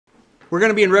We're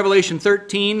going to be in Revelation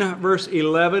 13, verse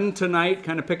 11 tonight,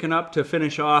 kind of picking up to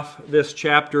finish off this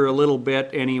chapter a little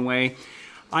bit anyway.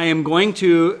 I am going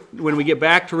to, when we get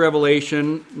back to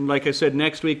Revelation, like I said,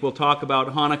 next week we'll talk about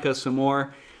Hanukkah some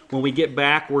more. When we get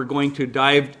back, we're going to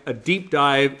dive a deep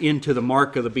dive into the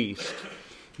mark of the beast,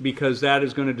 because that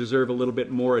is going to deserve a little bit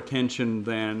more attention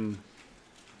than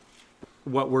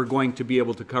what we're going to be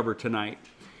able to cover tonight.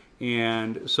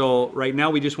 And so right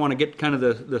now we just want to get kind of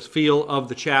the feel of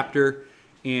the chapter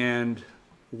and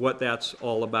what that's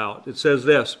all about. It says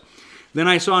this: "Then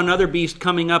I saw another beast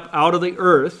coming up out of the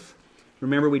earth."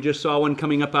 Remember, we just saw one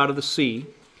coming up out of the sea.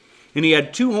 "And he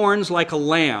had two horns like a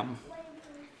lamb,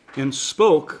 and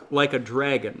spoke like a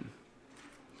dragon.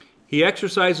 He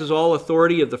exercises all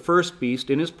authority of the first beast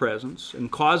in his presence,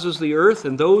 and causes the earth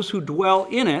and those who dwell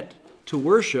in it to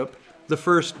worship the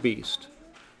first beast,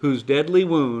 whose deadly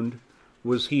wound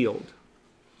was healed."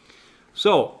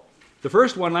 So, the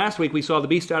first one last week, we saw the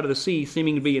beast out of the sea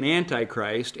seeming to be an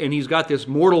antichrist, and he's got this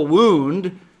mortal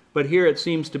wound, but here it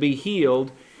seems to be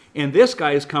healed. And this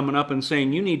guy is coming up and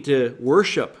saying, you need to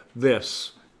worship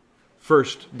this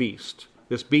first beast,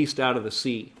 this beast out of the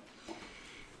sea.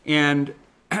 And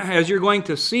as you're going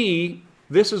to see,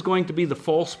 this is going to be the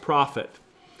false prophet.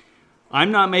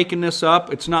 I'm not making this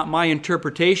up. It's not my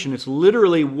interpretation. It's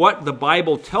literally what the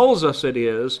Bible tells us it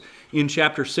is in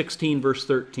chapter 16, verse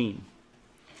 13.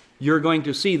 You're going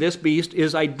to see this beast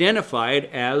is identified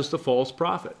as the false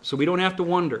prophet. So we don't have to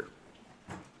wonder.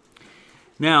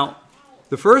 Now,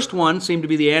 the first one seemed to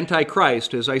be the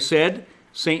Antichrist. As I said,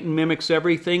 Satan mimics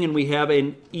everything, and we have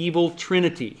an evil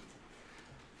trinity.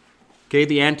 Okay,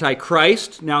 the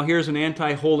Antichrist. Now here's an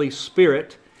anti-Holy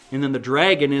Spirit. And then the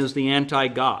dragon is the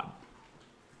anti-God.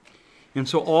 And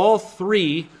so all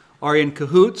three are in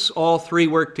cahoots, all three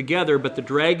work together, but the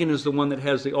dragon is the one that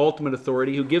has the ultimate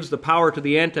authority, who gives the power to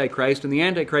the Antichrist, and the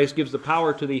Antichrist gives the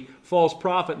power to the false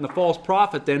prophet, and the false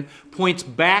prophet then points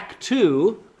back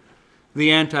to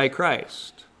the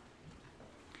Antichrist.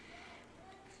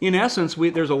 In essence,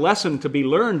 there's a lesson to be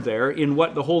learned there in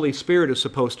what the Holy Spirit is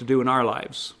supposed to do in our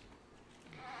lives.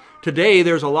 Today,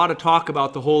 there's a lot of talk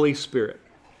about the Holy Spirit,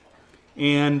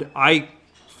 and I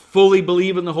fully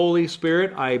believe in the Holy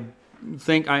Spirit. I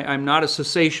think I'm not a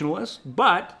cessationalist,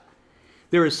 but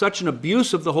there is such an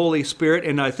abuse of the Holy Spirit,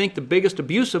 and I think the biggest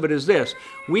abuse of it is this.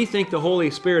 We think the Holy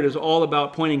Spirit is all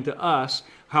about pointing to us,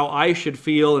 how I should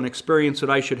feel and experience that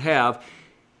I should have,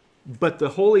 but the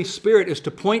Holy Spirit is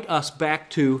to point us back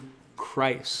to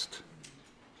Christ.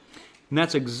 And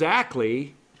that's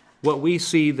exactly what we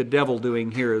see the devil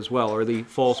doing here as well, or the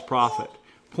false prophet,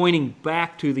 pointing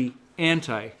back to the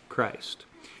Antichrist,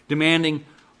 demanding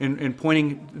and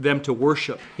pointing them to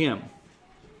worship him.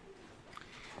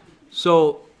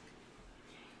 So,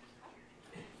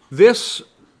 this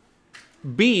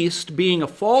beast, being a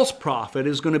false prophet,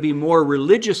 is going to be more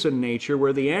religious in nature,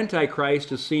 where the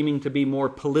Antichrist is seeming to be more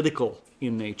political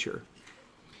in nature.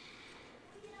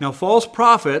 Now, false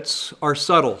prophets are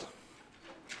subtle.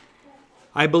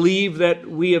 I believe that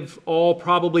we have all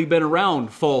probably been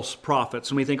around false prophets,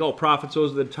 and we think, oh, prophets,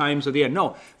 those are the times of the end.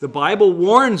 No, the Bible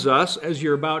warns us, as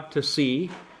you're about to see,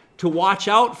 to watch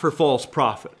out for false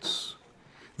prophets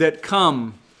that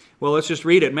come. Well, let's just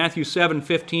read it. Matthew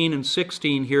 7:15 and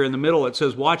 16 here in the middle. It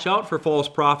says, "Watch out for false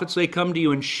prophets. They come to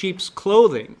you in sheep's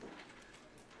clothing."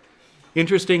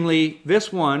 Interestingly,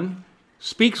 this one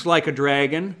speaks like a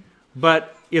dragon,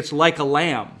 but it's like a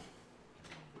lamb,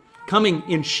 coming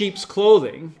in sheep's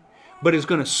clothing, but is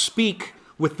going to speak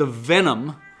with the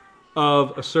venom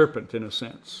of a serpent, in a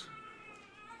sense.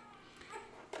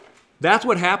 That's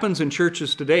what happens in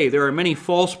churches today. There are many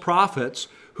false prophets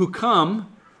who come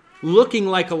looking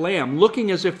like a lamb,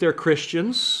 looking as if they're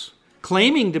Christians,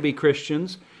 claiming to be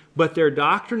Christians, but their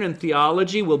doctrine and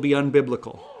theology will be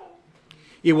unbiblical.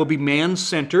 It will be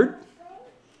man-centered.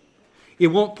 It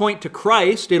won't point to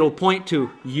Christ. It'll point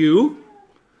to you.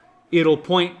 It'll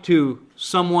point to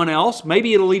someone else.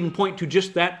 Maybe it'll even point to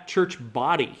just that church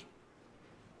body.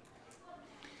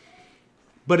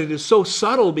 But it is so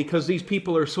subtle because these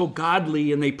people are so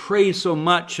godly and they pray so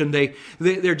much and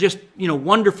they're just,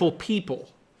 wonderful people.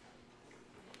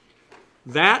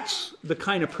 That's the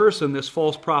kind of person this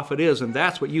false prophet is, and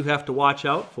that's what you have to watch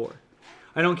out for.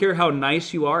 I don't care how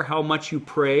nice you are, how much you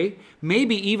pray,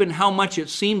 maybe even how much it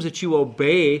seems that you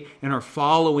obey and are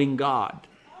following God.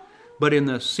 But in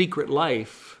the secret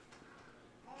life,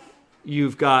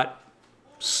 you've got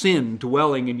sin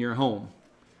dwelling in your home,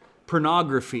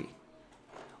 pornography,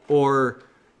 or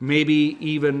maybe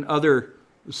even other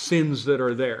sins that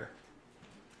are there.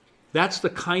 That's the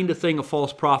kind of thing a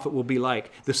false prophet will be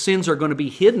like. The sins are going to be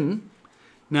hidden.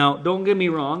 Now, don't get me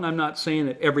wrong, I'm not saying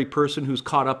that every person who's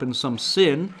caught up in some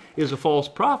sin is a false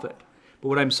prophet. But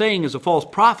what I'm saying is a false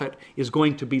prophet is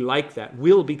going to be like that,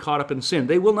 will be caught up in sin.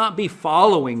 They will not be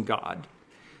following God.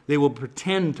 They will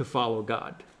pretend to follow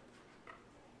God.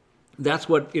 That's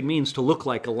what it means to look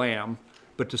like a lamb,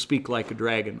 but to speak like a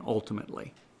dragon,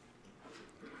 ultimately.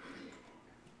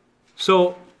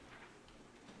 So,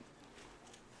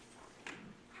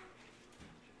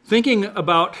 thinking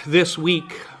about this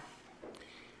week,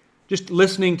 just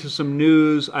listening to some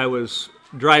news, I was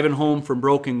driving home from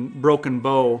Broken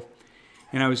Bow,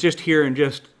 and I was just hearing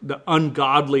just the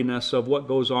ungodliness of what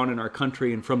goes on in our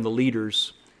country and from the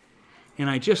leaders. And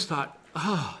I just thought,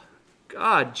 oh,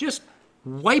 God, just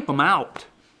wipe them out.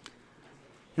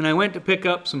 And I went to pick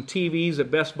up some TVs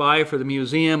at Best Buy for the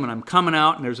museum, and I'm coming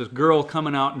out, and there's this girl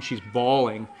coming out, and she's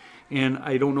bawling. And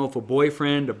I don't know if a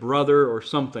boyfriend, a brother, or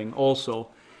something also.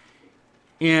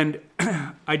 And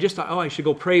I just thought, oh, I should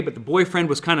go pray, but the boyfriend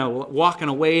was kind of walking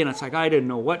away, and it's like I didn't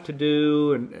know what to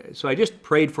do. And so I just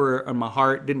prayed for her in my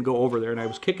heart, didn't go over there, and I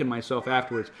was kicking myself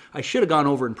afterwards. I should have gone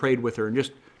over and prayed with her and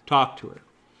just talked to her.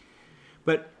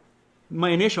 But my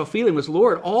initial feeling was,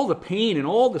 Lord, all the pain and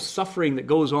all the suffering that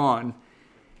goes on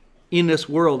in this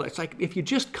world, it's like if you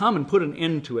just come and put an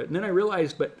end to it. And then I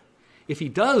realized, but if he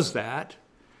does that,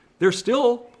 there's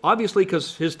still, obviously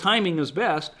because his timing is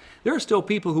best, there are still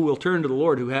people who will turn to the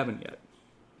Lord who haven't yet.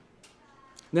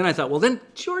 Then I thought, well then,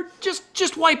 sure,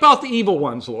 just wipe out the evil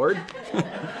ones, Lord.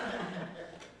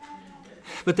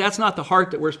 But that's not the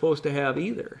heart that we're supposed to have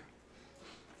either.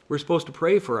 We're supposed to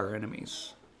pray for our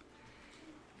enemies.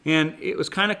 And it was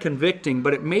kind of convicting,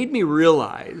 but it made me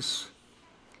realize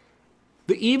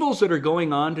the evils that are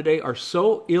going on today are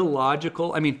so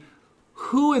illogical. I mean,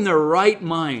 who in their right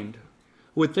mind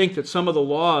would think that some of the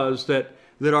laws that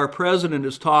our president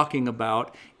is talking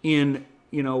about in,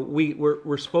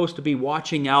 we're supposed to be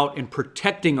watching out and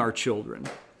protecting our children,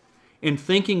 and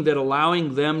thinking that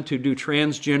allowing them to do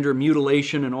transgender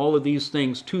mutilation and all of these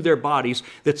things to their bodies,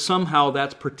 that somehow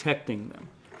that's protecting them.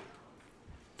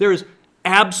 There is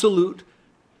absolute,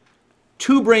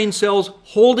 two brain cells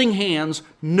holding hands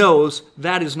knows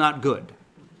that is not good.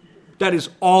 That is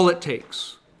all it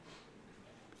takes.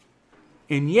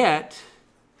 And yet,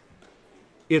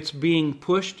 it's being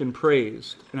pushed and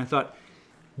praised. And I thought,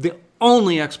 the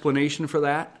only explanation for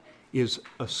that is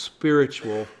a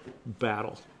spiritual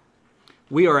battle.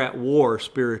 We are at war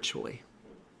spiritually.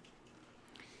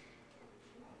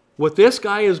 What this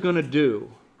guy is going to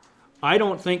do, I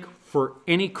don't think for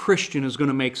any Christian is going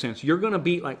to make sense. You're going to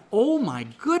be like, oh my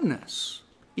goodness,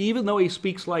 even though he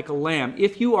speaks like a lamb.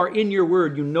 If you are in your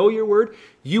word, you know your word,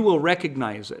 you will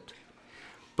recognize it.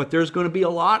 But there's going to be a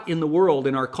lot in the world,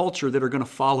 in our culture, that are going to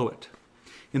follow it.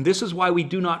 And this is why we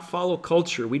do not follow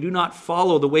culture. We do not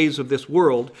follow the ways of this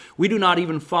world. We do not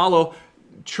even follow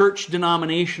church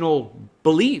denominational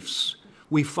beliefs.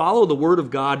 We follow the Word of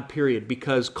God, period,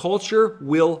 because culture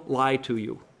will lie to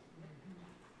you.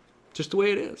 Just the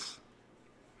way it is.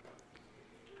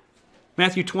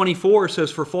 Matthew 24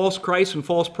 says, "For false Christs and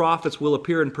false prophets will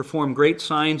appear and perform great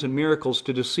signs and miracles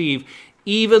to deceive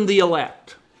even the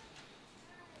elect,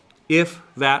 if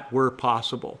that were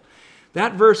possible."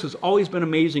 That verse has always been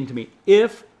amazing to me.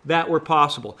 If that were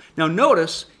possible. Now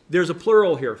notice, there's a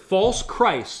plural here. False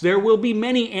Christs. There will be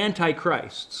many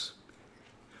antichrists.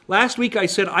 Last week I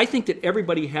said, I think that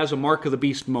everybody has a mark of the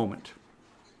beast moment.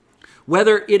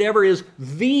 Whether it ever is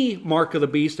the mark of the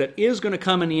beast that is going to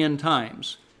come in the end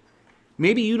times.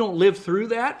 Maybe you don't live through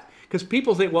that, because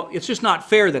people think, well, it's just not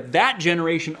fair that that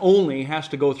generation only has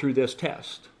to go through this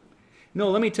test. No,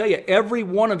 let me tell you, every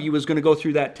one of you is going to go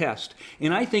through that test.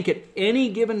 And I think at any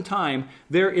given time,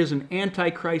 there is an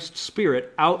antichrist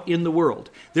spirit out in the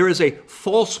world. There is a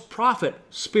false prophet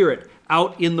spirit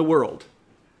out in the world.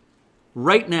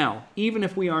 Right now, even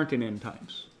if we aren't in end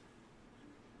times.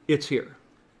 It's here.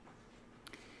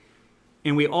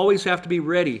 And we always have to be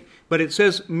ready. But it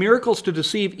says miracles to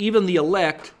deceive even the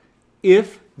elect,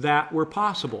 if that were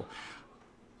possible.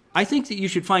 I think that you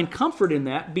should find comfort in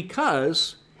that,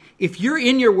 because if you're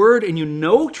in your word and you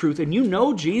know truth and you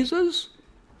know Jesus,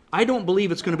 I don't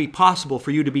believe it's going to be possible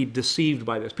for you to be deceived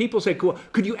by this. People say,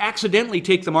 could you accidentally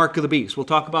take the mark of the beast? We'll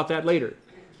talk about that later.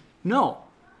 No,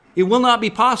 it will not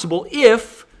be possible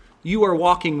if you are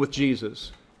walking with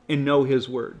Jesus and know His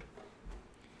word.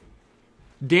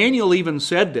 Daniel even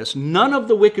said this, none of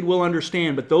the wicked will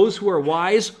understand, but those who are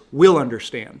wise will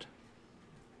understand.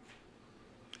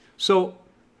 So,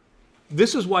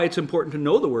 this is why it's important to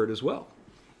know the word as well.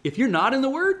 If you're not in the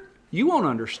word, you won't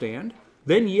understand.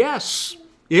 Then yes,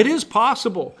 it is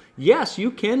possible. Yes, you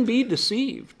can be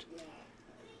deceived.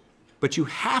 But you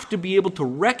have to be able to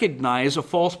recognize a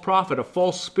false prophet, a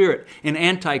false spirit, an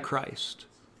antichrist.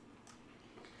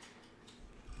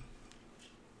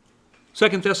 2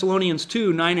 Thessalonians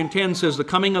 2, 9 and 10 says, the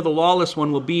coming of the lawless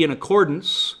one will be in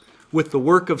accordance with the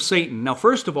work of Satan. Now,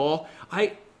 first of all,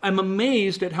 I'm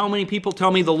amazed at how many people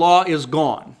tell me the law is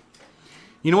gone.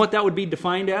 You know what that would be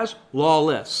defined as?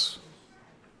 Lawless.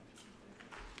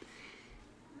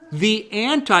 The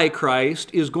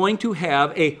Antichrist is going to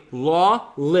have a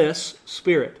lawless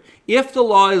spirit. If the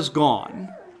law is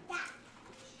gone,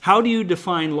 how do you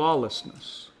define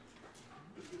lawlessness?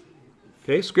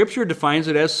 Okay, Scripture defines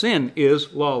it as sin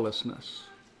is lawlessness.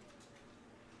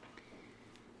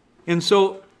 And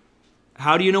so,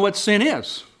 how do you know what sin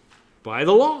is? By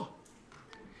the law.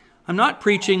 I'm not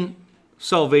preaching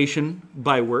salvation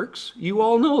by works. You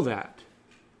all know that.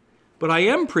 But I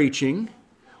am preaching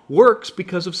works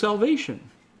because of salvation.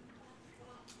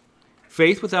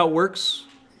 Faith without works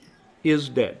is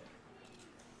dead.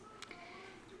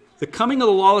 The coming of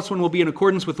the lawless one will be in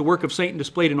accordance with the work of Satan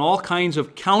displayed in all kinds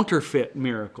of counterfeit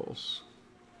miracles.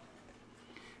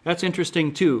 That's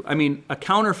interesting too. I mean, a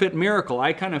counterfeit miracle,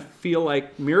 I kind of feel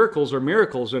like miracles are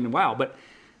miracles and wow, but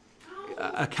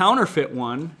a counterfeit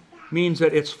one means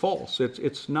that it's false.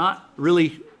 It's not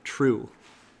really true.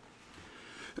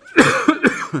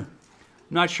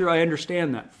 Not sure I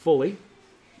understand that fully.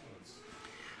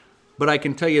 But I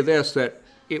can tell you this, that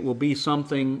it will be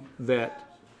something that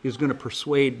is going to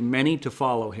persuade many to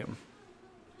follow him.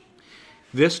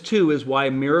 This too is why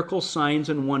miracle signs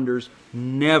and wonders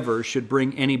never should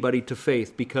bring anybody to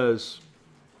faith, because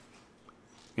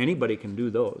anybody can do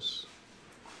those.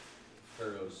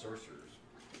 Pharaoh's sorcerers.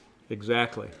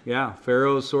 Exactly. Yeah,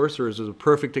 Pharaoh's sorcerers is a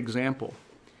perfect example.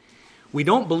 We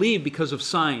don't believe because of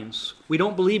signs. We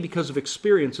don't believe because of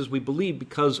experiences. We believe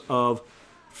because of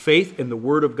faith in the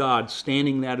Word of God,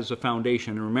 standing that as a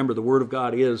foundation. And remember, the Word of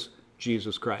God is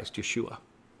Jesus Christ, Yeshua.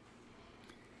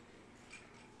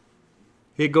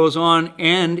 It goes on,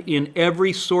 and in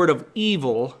every sort of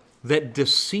evil that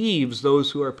deceives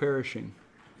those who are perishing.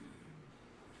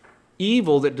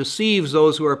 Evil that deceives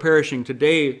those who are perishing.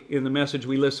 Today, in the message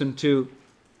we listened to,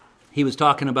 he was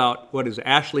talking about what is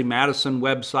Ashley Madison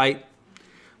website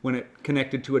when it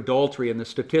connected to adultery and the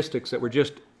statistics that were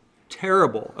just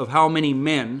terrible of how many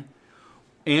men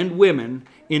and women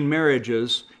in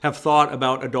marriages have thought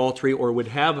about adultery or would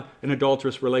have an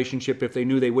adulterous relationship if they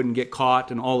knew they wouldn't get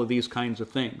caught and all of these kinds of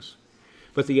things.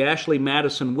 But the Ashley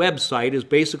Madison website is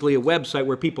basically a website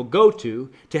where people go to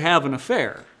have an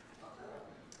affair.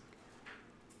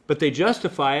 But they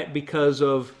justify it because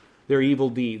of their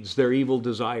evil deeds, their evil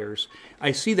desires.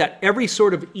 I see that every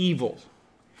sort of evil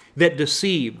that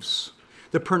deceives,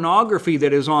 the pornography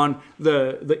that is on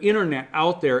the internet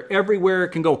out there, everywhere it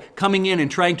can go, coming in and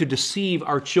trying to deceive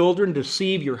our children,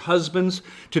 deceive your husbands,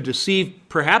 to deceive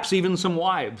perhaps even some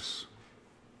wives.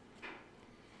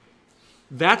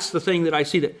 That's the thing that I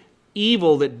see, that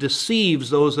evil that deceives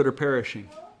those that are perishing.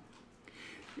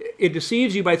 It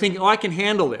deceives you by thinking, oh, I can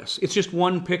handle this. It's just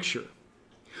one picture.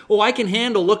 Oh, I can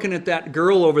handle looking at that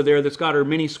girl over there that's got her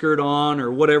miniskirt on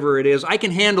or whatever it is. I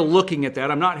can handle looking at that.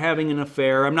 I'm not having an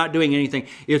affair. I'm not doing anything.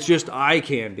 It's just eye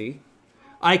candy.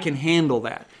 I can handle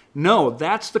that. No,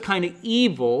 that's the kind of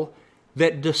evil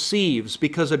that deceives,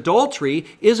 because adultery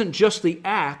isn't just the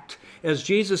act. As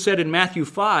Jesus said in Matthew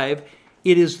 5,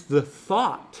 it is the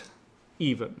thought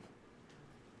even.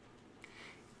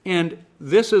 And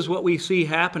this is what we see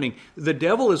happening. The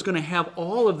devil is going to have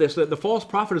all of this. The false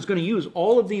prophet is going to use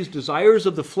all of these desires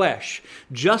of the flesh,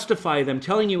 justify them,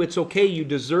 telling you it's okay, you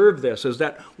deserve this, as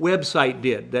that website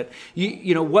did. That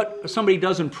you know what somebody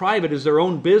does in private is their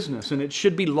own business, and it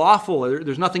should be lawful.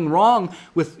 There's nothing wrong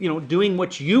with doing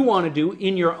what you want to do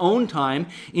in your own time,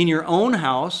 in your own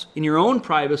house, in your own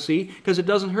privacy, because it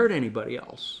doesn't hurt anybody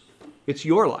else. It's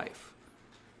your life.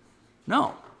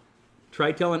 No.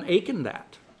 Try telling Achan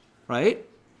that. Right?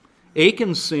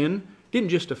 Achan's sin didn't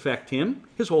just affect him.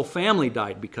 His whole family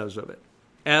died because of it,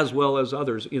 as well as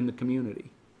others in the community.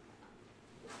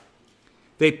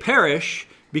 They perish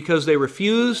because they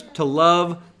refuse to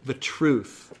love the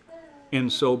truth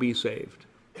and so be saved.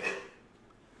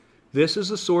 This is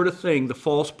the sort of thing the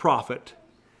false prophet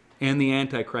and the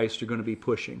Antichrist are going to be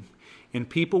pushing. And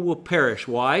people will perish.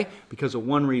 Why? Because of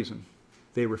one reason.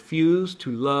 They refuse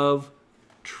to love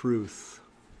truth.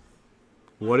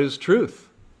 What is truth?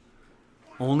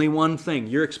 Only one thing.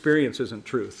 Your experience isn't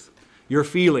truth. Your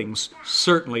feelings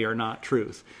certainly are not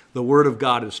truth. The Word of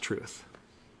God is truth.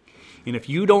 And if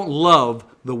you don't love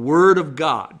the Word of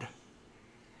God,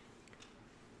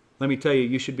 let me tell you,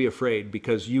 you should be afraid,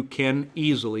 because you can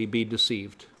easily be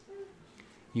deceived.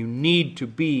 You need to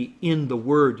be in the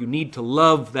Word. You need to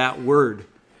love that Word.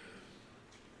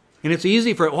 And it's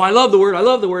easy for, I love the Word, I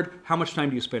love the Word. How much time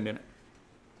do you spend in it?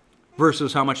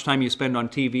 Versus how much time you spend on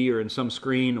TV or in some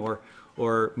screen or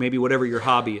maybe whatever your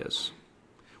hobby is.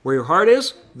 Where your heart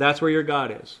is, that's where your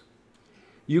God is.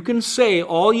 You can say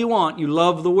all you want, you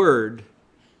love the Word,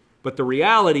 but the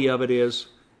reality of it is,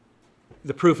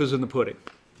 the proof is in the pudding.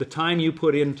 The time you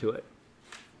put into it.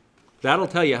 That'll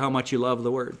tell you how much you love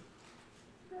the Word.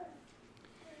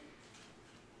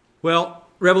 Well,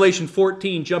 Revelation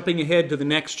 14, jumping ahead to the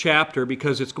next chapter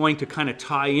because it's going to kind of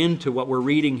tie into what we're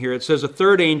reading here. It says, a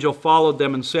third angel followed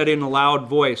them and said in a loud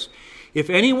voice, if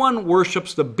anyone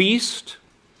worships the beast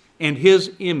and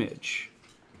his image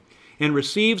and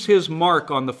receives his mark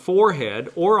on the forehead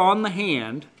or on the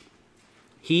hand,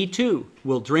 he too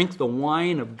will drink the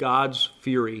wine of God's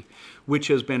fury, which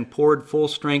has been poured full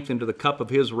strength into the cup of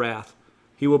his wrath.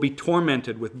 He will be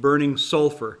tormented with burning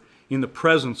sulfur in the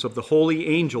presence of the holy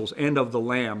angels and of the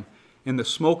Lamb, and the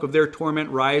smoke of their torment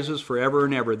rises forever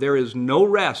and ever. There is no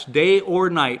rest, day or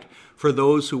night, for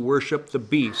those who worship the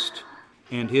beast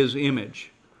and his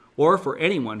image, or for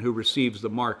anyone who receives the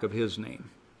mark of his name.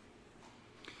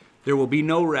 There will be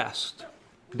no rest,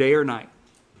 day or night.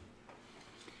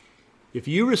 If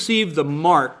you receive the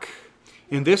mark,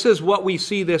 and this is what we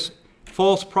see this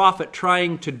false prophet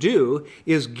trying to do,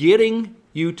 is getting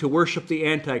you to worship the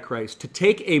Antichrist, to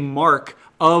take a mark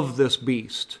of this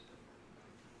beast.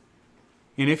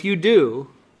 And if you do,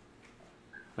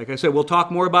 like I said, we'll talk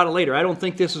more about it later. I don't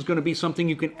think this is going to be something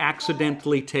you can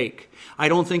accidentally take. I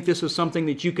don't think this is something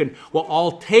that you can, well,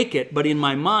 I'll take it, but in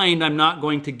my mind, I'm not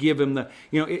going to give him the,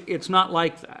 it's not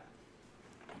like that.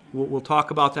 We'll talk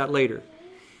about that later.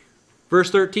 Verse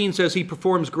 13 says, he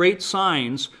performs great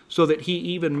signs so that he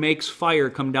even makes fire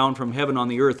come down from heaven on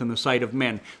the earth in the sight of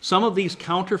men. Some of these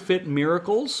counterfeit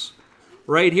miracles,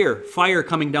 right here, fire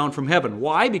coming down from heaven.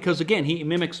 Why? Because again, he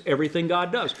mimics everything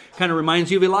God does. Kind of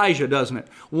reminds you of Elijah, doesn't it?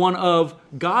 One of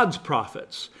God's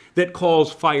prophets that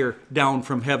calls fire down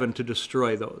from heaven to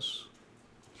destroy those.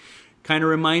 Kind of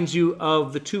reminds you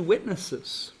of the two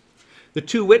witnesses. The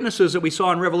two witnesses that we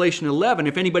saw in Revelation 11,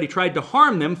 if anybody tried to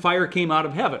harm them, fire came out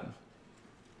of heaven.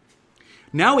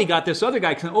 Now we got this other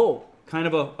guy, kind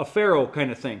of a Pharaoh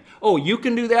kind of thing. Oh, you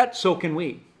can do that, so can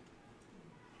we.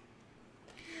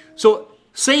 So,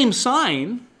 same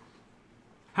sign.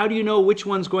 How do you know which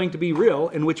one's going to be real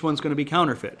and which one's going to be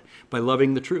counterfeit? By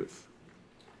loving the truth.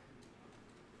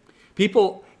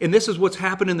 People, and this is what's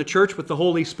happened in the church with the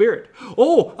Holy Spirit.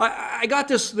 Oh, I got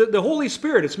this, the Holy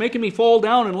Spirit, it's making me fall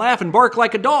down and laugh and bark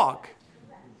like a dog.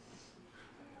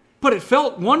 But it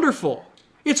felt wonderful.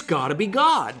 It's got to be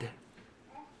God.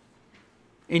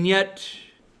 And yet,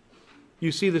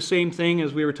 you see the same thing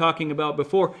as we were talking about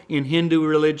before in Hindu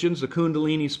religions, the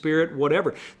Kundalini spirit,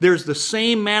 whatever. There's the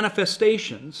same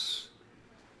manifestations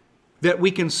that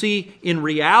we can see in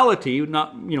reality,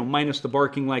 not, minus the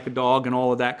barking like a dog and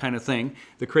all of that kind of thing,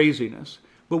 the craziness.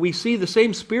 But we see the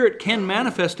same spirit can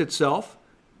manifest itself.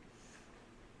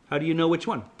 How do you know which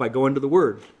one? By going to the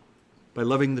Word, by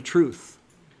loving the truth.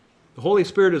 The Holy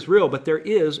Spirit is real, but there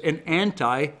is an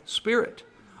anti-spirit,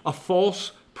 a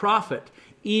false prophet,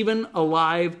 even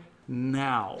alive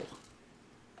now.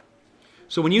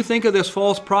 So when you think of this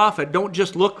false prophet, don't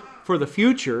just look for the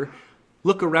future.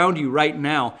 Look around you right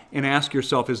now and ask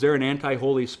yourself, is there an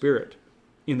anti-Holy Spirit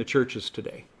in the churches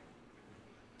today?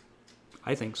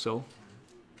 I think so.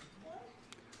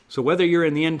 So whether you're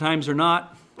in the end times or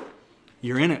not,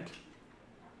 you're in it.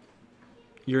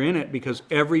 You're in it because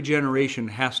every generation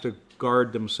has to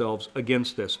guard themselves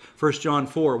against this. 1 John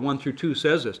 4, 1 through 2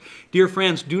 says this. Dear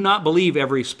friends, do not believe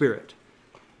every spirit,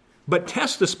 but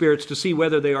test the spirits to see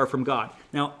whether they are from God.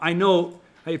 Now, I know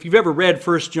if you've ever read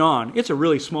 1 John, it's a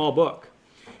really small book.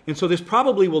 And so this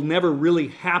probably will never really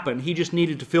happen. He just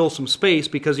needed to fill some space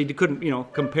because he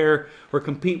couldn't, compare or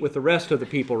compete with the rest of the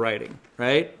people writing,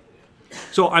 right?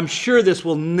 So I'm sure this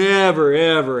will never,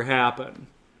 ever happen.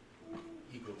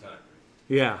 Equal time.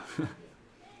 Yeah.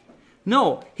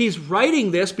 No, he's writing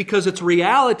this because it's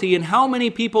reality, and how many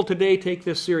people today take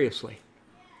this seriously?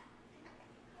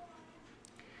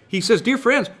 He says, dear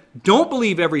friends, don't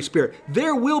believe every spirit.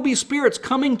 There will be spirits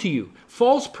coming to you,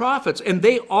 false prophets, and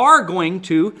they are going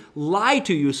to lie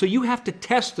to you. So you have to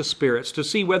test the spirits to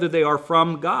see whether they are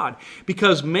from God,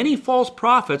 because many false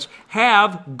prophets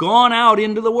have gone out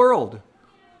into the world.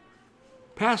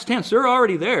 Past tense, they're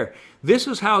already there. This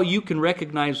is how you can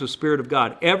recognize the Spirit of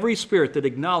God. Every spirit that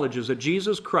acknowledges that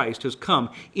Jesus Christ has come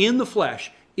in the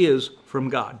flesh is from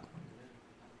God.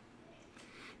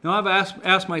 Now I've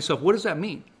asked myself, what does that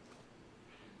mean?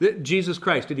 Jesus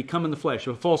Christ, did he come in the flesh?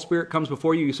 If a false spirit comes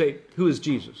before you, you say, who is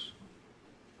Jesus?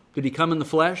 Did he come in the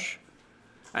flesh?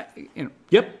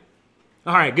 Yep.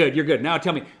 All right, good, you're good. Now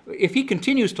tell me, if he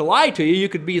continues to lie to you, you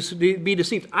could be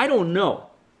deceived. I don't know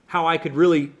how I could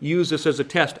really use this as a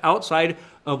test outside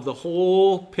of the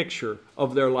whole picture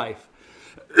of their life.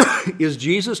 Is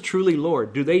Jesus truly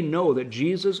Lord? Do they know that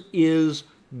Jesus is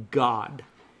God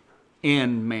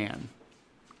and man?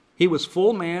 He was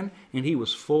full man and he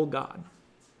was full God.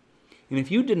 And if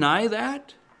you deny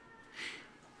that,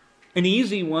 an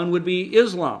easy one would be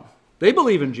Islam. They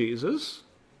believe in Jesus,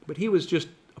 but he was just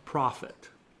a prophet.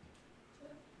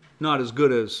 Not as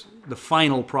good as the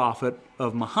final prophet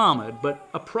of Muhammad, but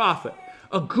a prophet,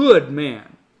 a good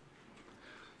man,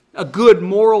 a good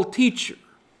moral teacher.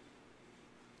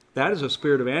 That is a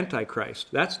spirit of Antichrist.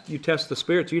 You test the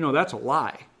spirits, you know that's a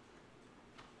lie.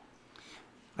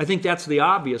 I think that's the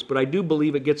obvious, but I do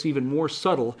believe it gets even more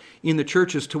subtle in the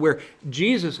churches to where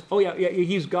Jesus, oh yeah,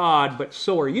 he's God, but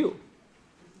so are you.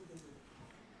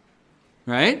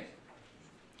 Right?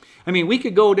 I mean, we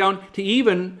could go down to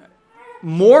even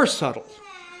more subtle,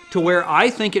 to where I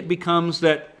think it becomes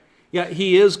that, yeah,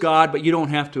 he is God, but you don't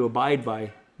have to abide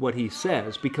by what he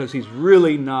says because he's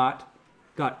really not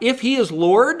God. If he is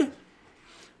Lord,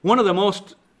 one of the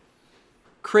most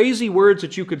crazy words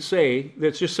that you could say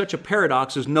that's just such a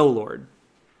paradox is no, Lord.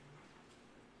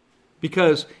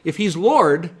 Because if he's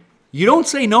Lord, you don't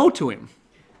say no to him.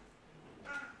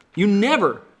 You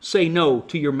never say no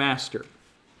to your master.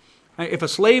 If a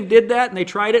slave did that and they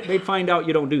tried it, they'd find out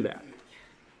you don't do that.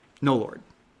 No, Lord.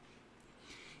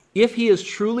 If he is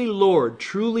truly Lord,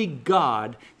 truly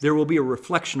God, there will be a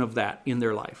reflection of that in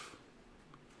their life.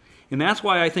 And that's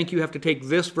why I think you have to take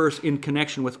this verse in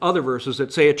connection with other verses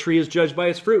that say a tree is judged by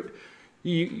its fruit.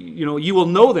 You will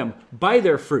know them by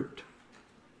their fruit.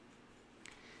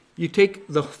 You take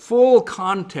the full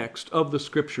context of the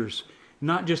Scriptures,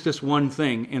 not just this one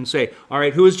thing, and say, all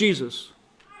right, who is Jesus?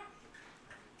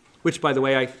 Which, by the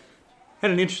way, I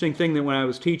had an interesting thing that when I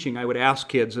was teaching, I would ask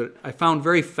kids that I found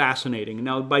very fascinating.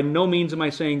 Now, by no means am I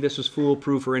saying this is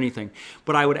foolproof or anything,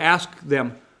 but I would ask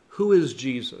them, who is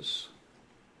Jesus?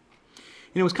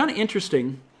 And it was kind of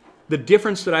interesting, the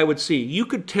difference that I would see. You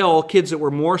could tell kids that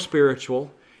were more spiritual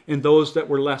and those that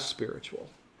were less spiritual.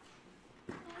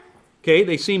 Okay,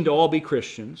 they seemed to all be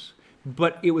Christians,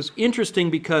 but it was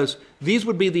interesting because these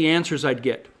would be the answers I'd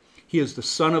get. He is the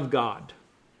Son of God.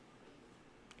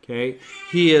 Okay,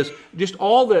 he is just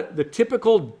all the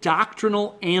typical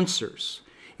doctrinal answers.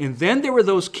 And then there were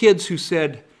those kids who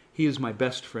said, he is my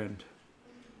best friend.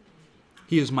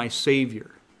 He is my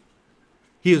Savior.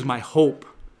 He is my hope.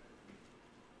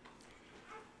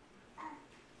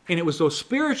 And it was those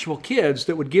spiritual kids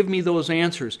that would give me those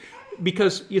answers.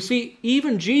 Because, you see,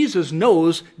 even even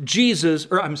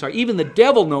the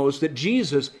devil knows that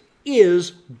Jesus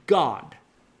is God.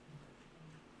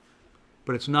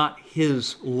 But it's not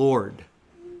his Lord.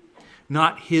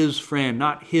 Not his friend,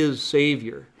 not his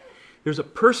Savior. There's a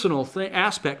personal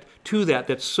aspect to that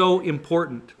that's so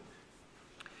important.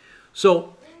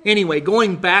 So, anyway,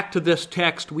 going back to this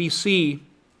text, we see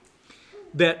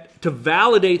that to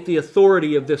validate the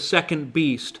authority of this second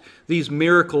beast, these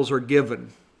miracles are given.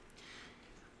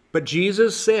 But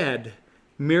Jesus said,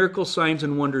 miracle signs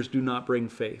and wonders do not bring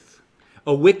faith.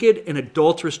 A wicked and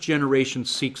adulterous generation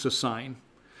seeks a sign.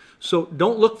 So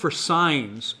don't look for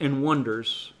signs and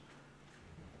wonders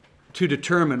to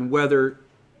determine whether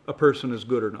a person is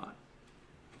good or not.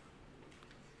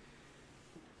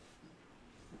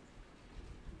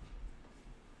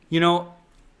 You know,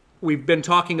 we've been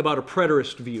talking about a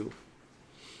preterist view.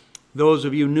 Those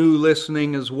of you new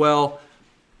listening as well,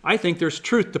 I think there's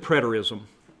truth to preterism,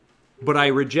 but I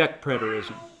reject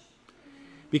preterism.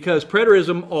 Because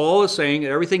preterism all is saying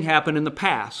that everything happened in the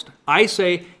past. I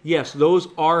say, yes, those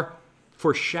are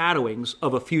foreshadowings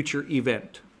of a future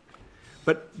event.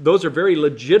 But those are very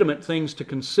legitimate things to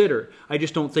consider. I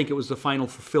just don't think it was the final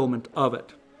fulfillment of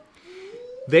it.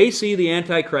 They see the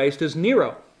Antichrist as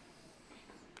Nero,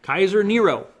 Kaiser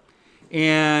Nero.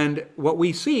 And what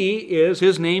we see is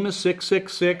his name is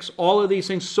 666, all of these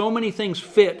things, so many things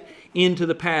fit into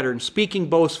the pattern, speaking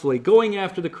boastfully, going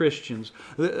after the Christians,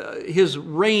 his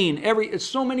reign,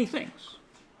 so many things.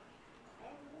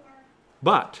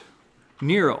 But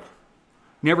Nero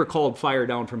never called fire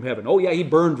down from heaven. Oh yeah, he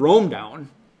burned Rome down.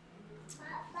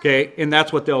 Okay, and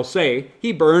that's what they'll say.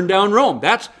 He burned down Rome.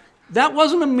 That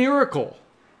wasn't a miracle.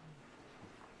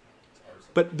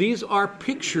 But these are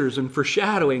pictures and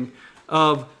foreshadowing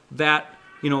of that,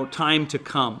 time to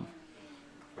come.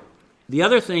 The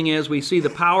other thing is we see the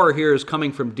power here is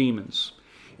coming from demons.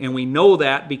 And we know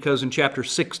that because in chapter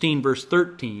 16, verse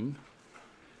 13,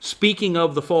 speaking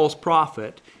of the false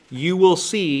prophet, you will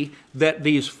see that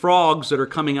these frogs that are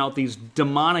coming out, these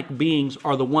demonic beings,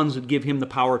 are the ones that give him the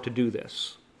power to do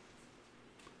this.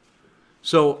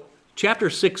 So chapter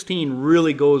 16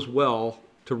 really goes well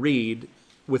to read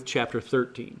with chapter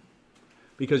 13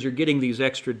 because you're getting these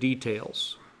extra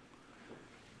details.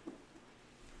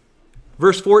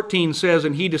 Verse 14 says,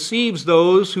 "And he deceives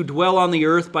those who dwell on the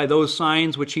earth by those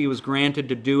signs which he was granted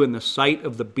to do in the sight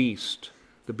of the beast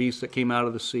that came out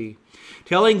of the sea,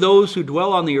 telling those who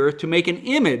dwell on the earth to make an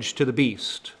image to the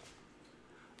beast."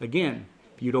 Again,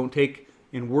 if you don't take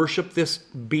and worship this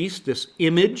beast, this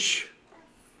image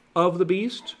of the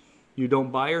beast, you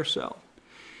don't buy or sell.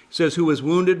 It says, "Who was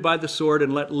wounded by the sword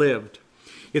and yet lived."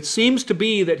 It seems to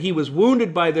be that he was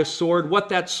wounded by this sword. What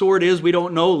that sword is, we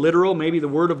don't know. Literal, maybe the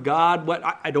word of God. What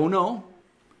I don't know.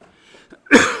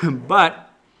 But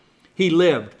he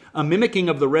lived, a mimicking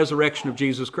of the resurrection of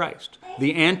Jesus Christ.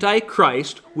 The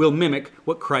Antichrist will mimic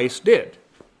what Christ did.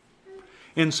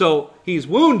 And so he's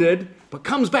wounded, but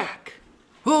comes back.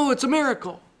 Oh, it's a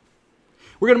miracle.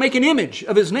 We're going to make an image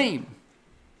of his name.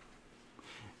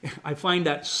 I find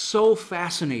that so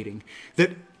fascinating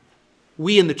that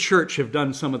we in the church have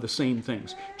done some of the same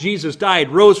things. Jesus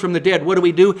died, rose from the dead. What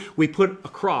do? We put a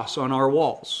cross on our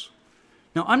walls.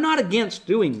 Now, I'm not against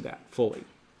doing that fully.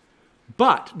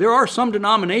 But there are some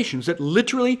denominations that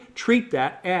literally treat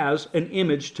that as an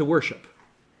image to worship.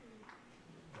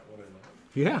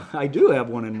 Yeah, I do have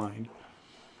one in mind.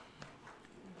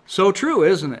 So true,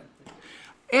 isn't it?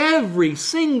 Every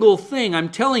single thing, I'm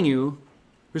telling you,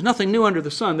 there's nothing new under the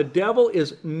sun. The devil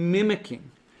is mimicking.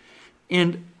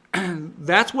 And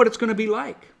that's what it's going to be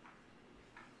like.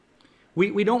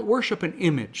 We don't worship an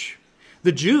image.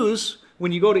 The Jews,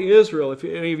 when you go to Israel, if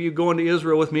any of you go into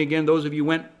Israel with me again, those of you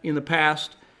went in the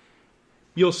past,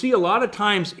 you'll see a lot of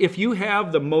times if you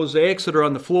have the mosaics that are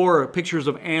on the floor, or pictures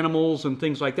of animals and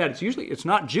things like that, it's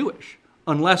not Jewish,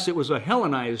 unless it was a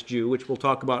Hellenized Jew, which we'll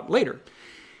talk about later.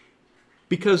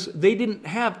 Because they didn't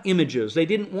have images. They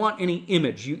didn't want any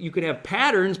image. You could have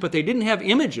patterns, but they didn't have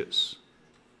images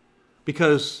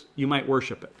because you might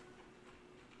worship it.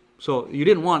 So you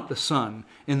didn't want the sun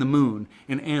and the moon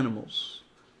and animals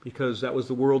because that was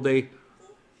the world they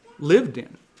lived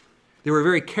in. They were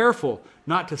very careful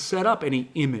not to set up any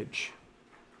image.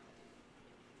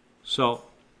 So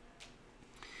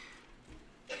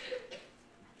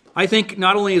I think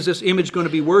not only is this image going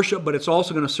to be worshiped, but it's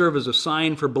also going to serve as a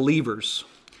sign for believers.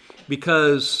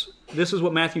 Because this is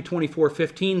what Matthew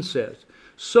 24:15 says.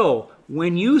 "So,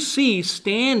 when you see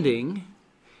standing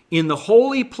in the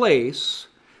holy place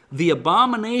the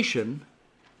abomination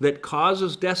that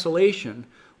causes desolation,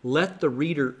 let the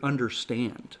reader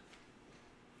understand."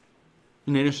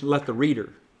 And then just let the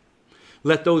reader.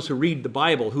 Let those who read the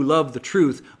Bible, who love the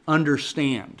truth,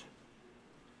 understand.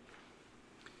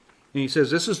 And he says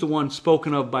this is the one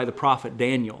spoken of by the prophet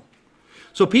Daniel.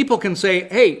 So people can say,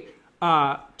 hey,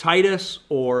 Titus,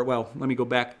 or, well, let me go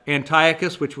back,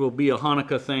 Antiochus, which will be a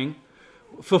Hanukkah thing,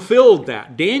 fulfilled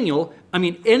that. Daniel,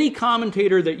 any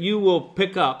commentator that you will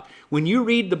pick up, when you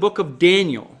read the book of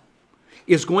Daniel,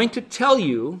 is going to tell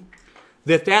you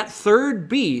that that third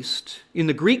beast in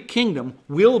the Greek kingdom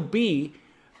will be,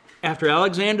 after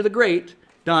Alexander the Great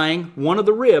dying, one of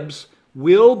the ribs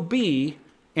will be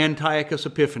Antiochus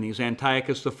Epiphanes,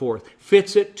 Antiochus IV.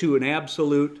 Fits it to an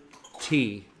absolute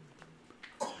T.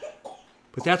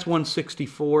 But that's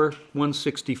 164,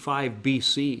 165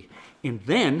 BC. And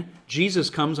then Jesus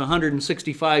comes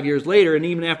 165 years later, and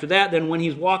even after that, then when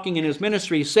he's walking in his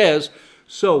ministry, he says,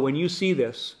 so when you see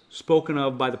this spoken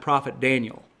of by the prophet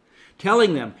Daniel,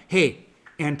 telling them, hey,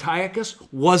 Antiochus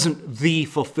wasn't the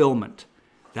fulfillment.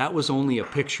 That was only a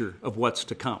picture of what's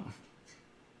to come.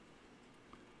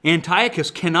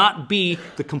 Antiochus cannot be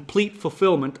the complete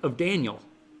fulfillment of Daniel.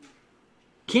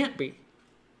 Can't be.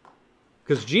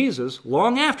 Because Jesus,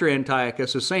 long after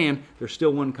Antiochus, is saying, there's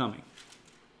still one coming.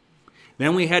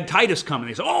 Then we had Titus come, and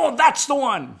they said, oh, that's the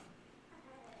one.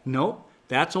 No,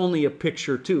 that's only a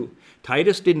picture too.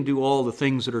 Titus didn't do all the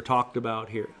things that are talked about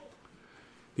here.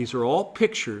 These are all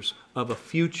pictures of a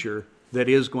future that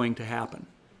is going to happen.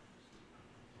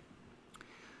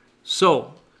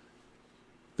 So,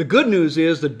 the good news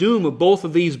is the doom of both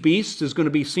of these beasts is going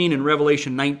to be seen in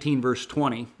Revelation 19, verse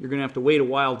 20. You're going to have to wait a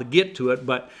while to get to it,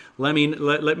 but let me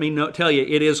tell you,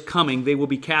 it is coming. They will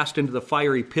be cast into the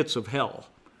fiery pits of hell.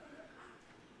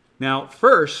 Now,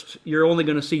 first, you're only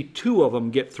going to see two of them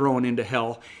get thrown into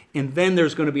hell, and then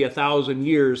there's going to be 1,000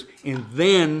 years, and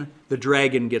then the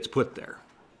dragon gets put there.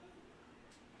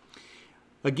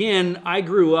 Again, I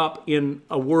grew up in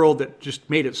a world that just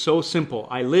made it so simple.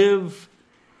 I live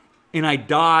and I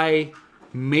die,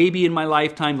 maybe in my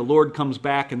lifetime the Lord comes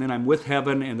back and then I'm with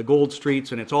heaven and the gold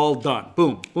streets and it's all done.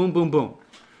 Boom, boom, boom, boom.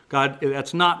 God,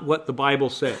 that's not what the Bible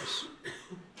says.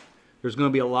 There's going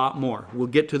to be a lot more. We'll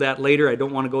get to that later. I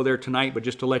don't want to go there tonight, but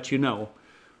just to let you know,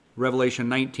 Revelation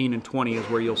 19 and 20 is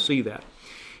where you'll see that.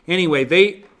 Anyway,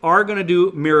 they are going to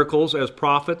do miracles as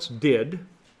prophets did.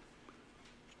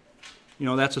 You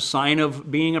know, that's a sign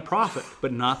of being a prophet,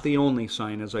 but not the only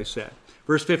sign, as I said.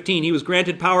 Verse 15, he was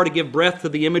granted power to give breath to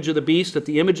the image of the beast, that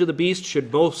the image of the beast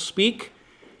should both speak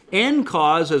and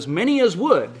cause as many as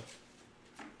would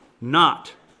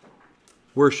not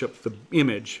worship the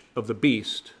image of the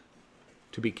beast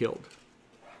to be killed.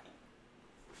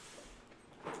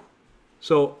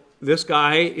 So this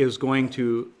guy is going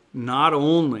to not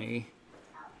only,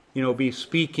 be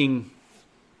speaking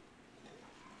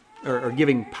or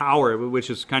giving power, which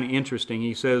is kind of interesting.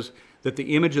 He says that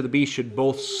the image of the beast should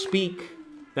both speak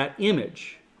that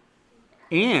image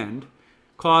and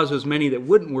cause as many that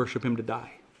wouldn't worship him to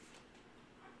die.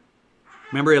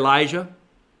 Remember Elijah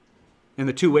and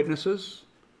the two witnesses?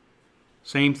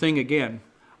 Same thing again.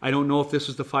 I don't know if this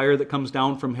is the fire that comes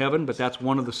down from heaven, but that's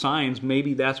one of the signs.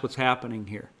 Maybe that's what's happening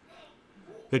here.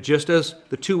 That just as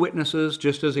the two witnesses,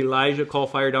 just as Elijah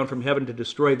called fire down from heaven to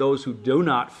destroy those who do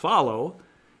not follow,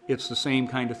 it's the same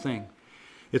kind of thing.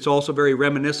 It's also very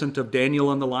reminiscent of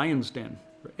Daniel in the lion's den.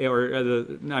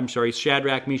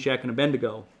 Shadrach, Meshach, and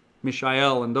Abednego.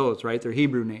 Mishael and those, right? They're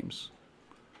Hebrew names.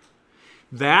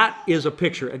 That is a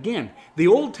picture. Again, the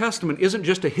Old Testament isn't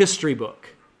just a history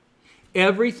book.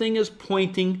 Everything is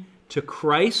pointing to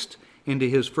Christ and to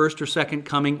his first or second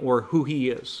coming, or who he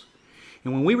is.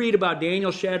 And when we read about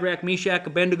Daniel, Shadrach, Meshach,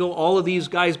 Abednego, all of these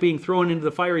guys being thrown into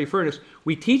the fiery furnace,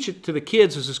 we teach it to the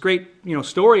kids as this great,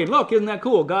 story. And look, isn't that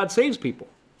cool? God saves people.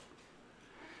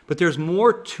 But there's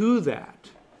more to that.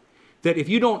 That if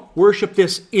you don't worship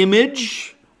this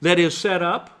image that is set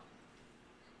up,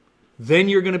 then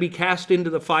you're going to be cast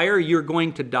into the fire. You're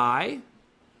going to die.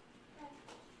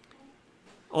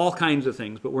 All kinds of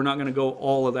things, but we're not going to go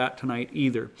all of that tonight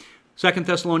either. 2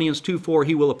 Thessalonians 2:4,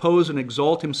 he will oppose and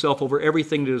exalt himself over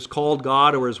everything that is called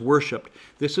God or is worshipped.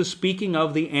 This is speaking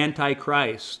of the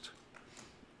Antichrist.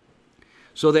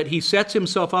 So that he sets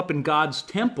himself up in God's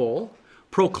temple,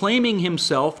 proclaiming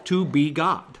himself to be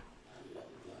God.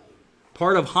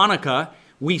 Part of Hanukkah,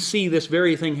 we see this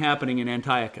very thing happening in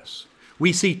Antiochus.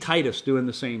 We see Titus doing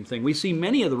the same thing. We see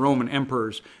many of the Roman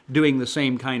emperors doing the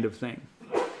same kind of thing.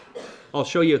 I'll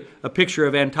show you a picture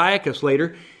of Antiochus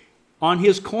later. On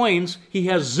his coins, he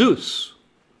has Zeus,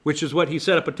 which is what he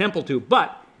set up a temple to,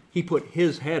 but he put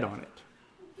his head on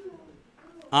it.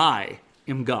 I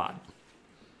am God.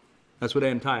 That's what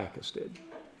Antiochus did.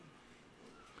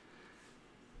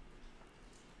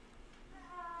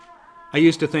 I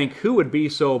used to think, who would be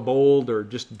so bold or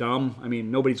just dumb? I mean,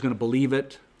 nobody's going to believe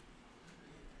it.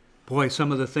 Boy,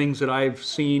 some of the things that I've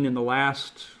seen in the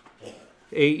last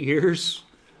 8 years,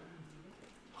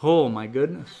 oh my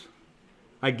goodness.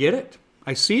 I get it.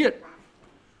 I see it.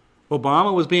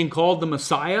 Obama was being called the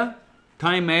Messiah,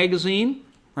 Time magazine,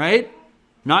 right?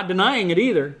 Not denying it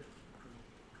either.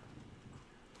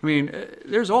 I mean,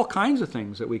 there's all kinds of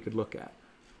things that we could look at.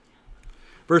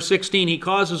 Verse 16, he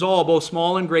causes all, both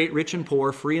small and great, rich and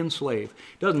poor, free and slave.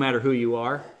 Doesn't matter who you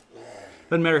are.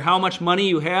 Doesn't matter how much money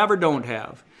you have or don't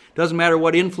have. Doesn't matter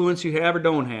what influence you have or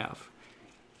don't have.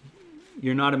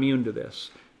 You're not immune to this.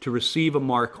 To receive a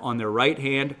mark on their right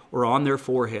hand or on their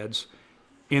foreheads,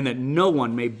 and that no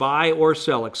one may buy or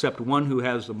sell except one who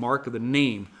has the mark of the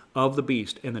name of the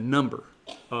beast and the number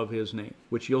of his name,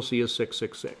 which you'll see is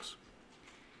 666.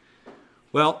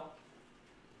 Well,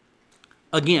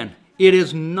 again, it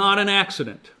is not an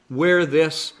accident where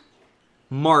this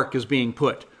mark is being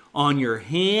put. On your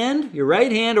hand, your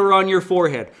right hand, or on your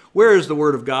forehead. Where is the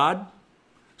Word of God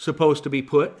supposed to be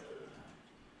put?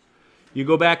 You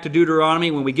go back to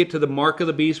Deuteronomy. When we get to the mark of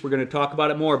the beast, we're going to talk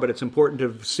about it more, but it's important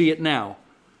to see it now.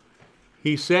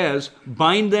 He says,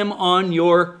 bind them on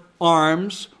your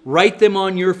arms, write them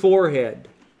on your forehead.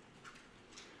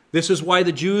 This is why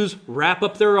the Jews wrap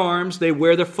up their arms. They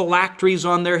wear their phylacteries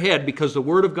on their head, because the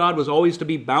Word of God was always to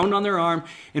be bound on their arm.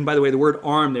 And by the way, the word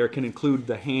arm there can include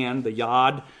the hand, the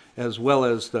yod, as well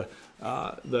as the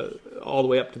all the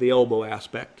way up to the elbow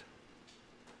aspect.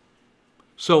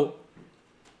 So,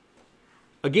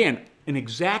 again, an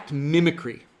exact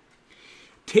mimicry.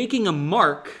 Taking a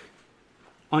mark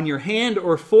on your hand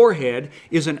or forehead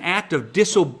is an act of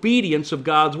disobedience of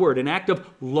God's word, an act of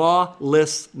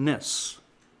lawlessness.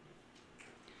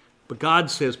 But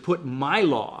God says, put my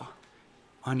law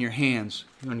on your hands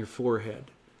and on your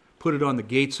forehead. Put it on the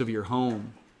gates of your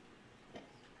home.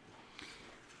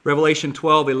 Revelation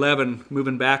 12:11,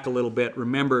 moving back a little bit,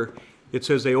 remember, it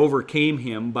says they overcame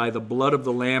him by the blood of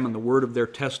the Lamb and the word of their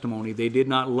testimony. They did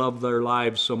not love their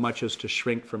lives so much as to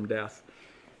shrink from death.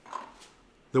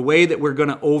 The way that we're going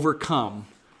to overcome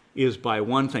is by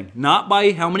one thing. Not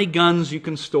by how many guns you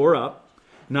can store up,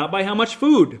 not by how much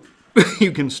food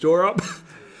you can store up.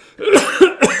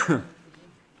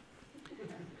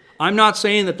 I'm not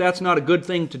saying that that's not a good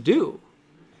thing to do.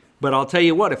 But I'll tell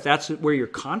you what, if that's where your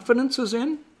confidence is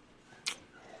in,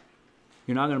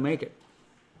 you're not going to make it.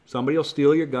 Somebody will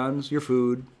steal your guns, your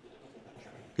food.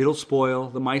 It'll spoil.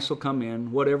 The mice will come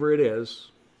in, whatever it is.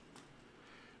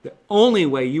 The only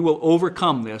way you will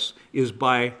overcome this is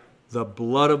by the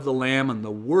blood of the Lamb and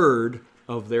the word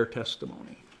of their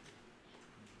testimony.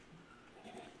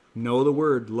 Know the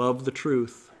word, love the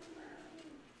truth.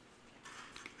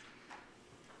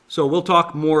 So we'll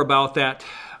talk more about that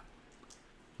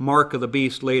mark of the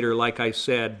beast later, like I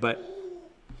said, but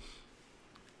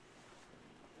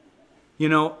you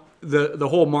know, the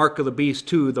whole mark of the beast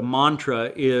too, the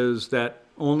mantra is that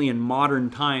only in modern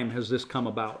time has this come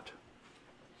about.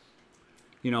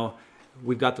 You know,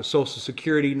 we've got the Social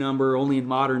Security number, only in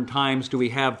modern times do we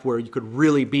have where you could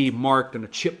really be marked and a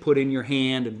chip put in your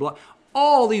hand and blah,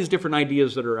 all these different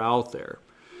ideas that are out there.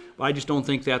 But I just don't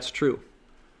think that's true.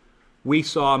 We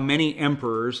saw many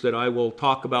emperors that I will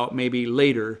talk about maybe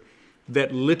later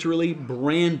that literally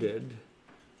branded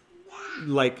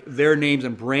like their names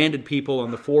and branded people on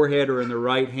the forehead or in the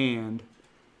right hand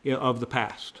of the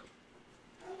past.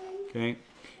 Okay?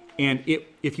 And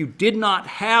if you did not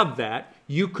have that,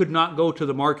 you could not go to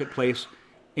the marketplace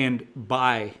and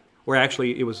buy, or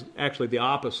actually it was actually the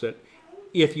opposite.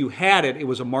 If you had it, it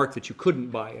was a mark that you couldn't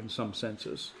buy in some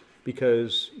senses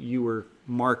because you were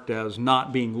marked as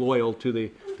not being loyal to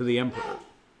the emperor.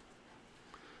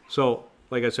 So,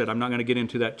 like I said, I'm not going to get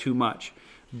into that too much.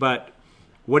 But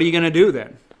what are you going to do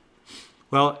then?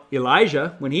 Well,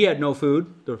 Elijah, when he had no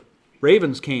food, the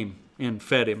ravens came and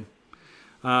fed him.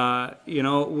 You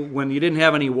know, when you didn't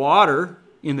have any water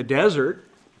in the desert,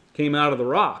 came out of the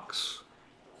rocks,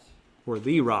 or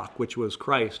the rock, which was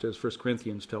Christ, as 1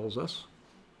 Corinthians tells us.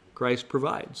 Christ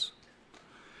provides.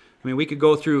 I mean, we could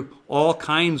go through all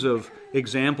kinds of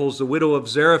examples. The widow of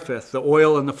Zarephath, the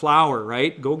oil and the flour,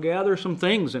 right? Go gather some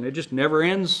things, and it just never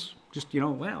ends. Just, you know,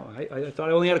 wow, I thought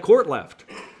I only had a quart left.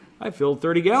 I filled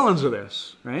 30 gallons of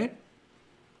this, right?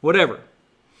 Whatever.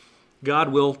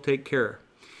 God will take care.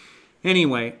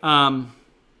 Anyway, I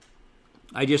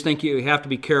just think you have to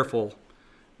be careful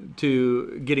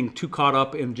to getting too caught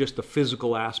up in just the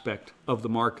physical aspect of the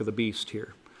mark of the beast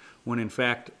here, when in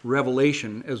fact,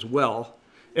 Revelation as well,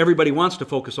 everybody wants to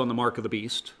focus on the mark of the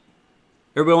beast.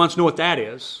 Everybody wants to know what that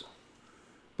is.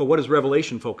 But what does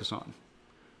Revelation focus on?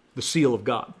 The seal of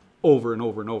God, over and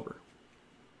over and over.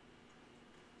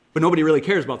 But nobody really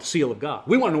cares about the seal of God.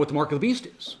 We want to know what the mark of the beast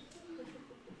is.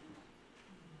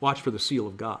 Watch for the seal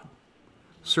of God.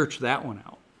 Search that one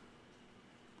out.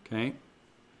 Okay?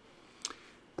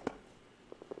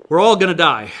 We're all going to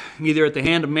die, either at the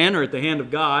hand of men or at the hand of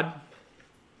God.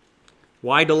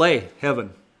 Why delay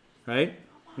heaven? Right?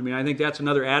 I mean, I think that's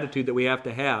another attitude that we have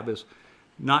to have, is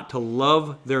not to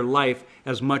love their life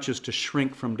as much as to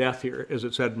shrink from death here, as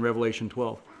it said in Revelation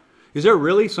 12. Is there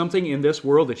really something in this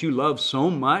world that you love so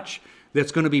much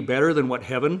that's going to be better than what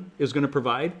heaven is going to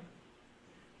provide?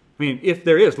 I mean, if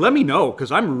there is, let me know,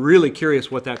 because I'm really curious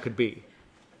what that could be.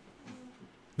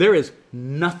 There is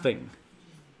nothing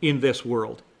in this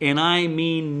world, and I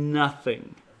mean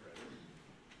nothing,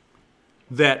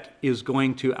 that is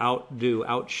going to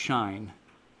outshine,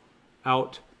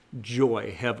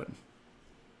 outjoy heaven.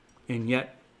 And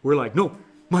yet, we're like, no,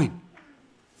 mine.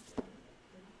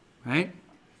 Right?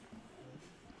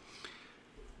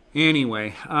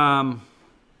 Anyway,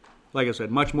 like I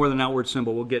said, much more than outward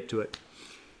symbol. We'll get to it.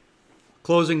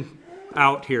 Closing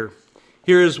out here.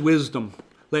 Here is wisdom.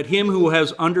 Let him who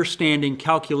has understanding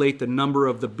calculate the number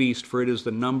of the beast, for it is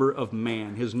the number of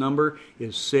man. His number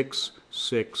is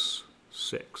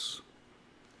 666.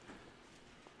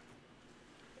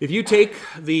 If you take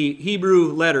the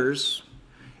Hebrew letters,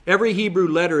 every Hebrew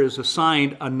letter is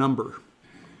assigned a number.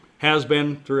 Has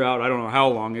been throughout, I don't know how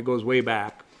long, it goes way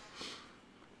back,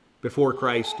 before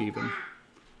Christ even.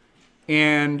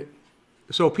 And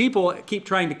so people keep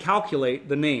trying to calculate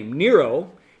the name. Nero,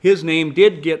 his name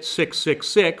did get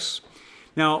 666.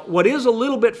 Now, what is a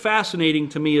little bit fascinating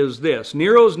to me is this.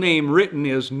 Nero's name written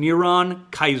is Neron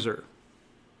Kaiser.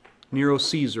 Nero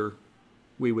Caesar,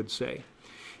 we would say.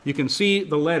 You can see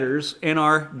the letters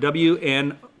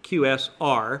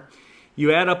NRWNQSR.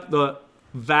 You add up the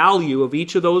value of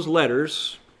each of those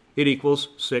letters, it equals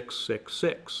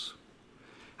 666.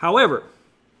 However,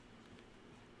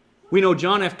 We know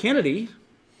John F. Kennedy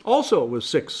also was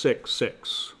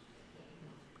 666.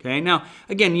 Okay, now,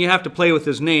 again, you have to play with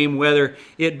his name, whether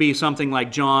it be something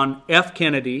like John F.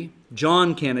 Kennedy,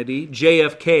 John Kennedy,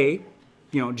 JFK,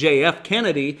 JF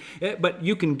Kennedy, but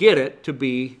you can get it to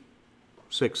be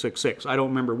 666. I don't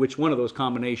remember which one of those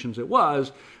combinations it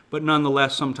was, but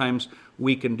nonetheless, sometimes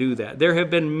we can do that. There have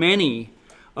been many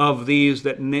of these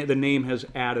that the name has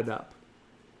added up.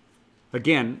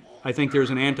 Again, I think there's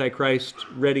an Antichrist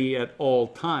ready at all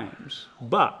times,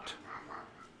 but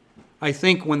I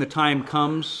think when the time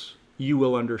comes, you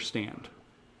will understand.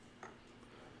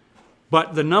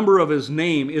 But the number of his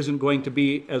name isn't going to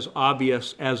be as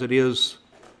obvious as it is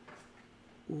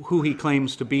who he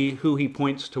claims to be, who he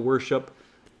points to worship,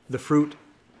 the fruit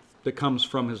that comes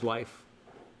from his life.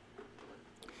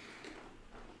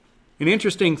 An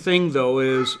interesting thing, though,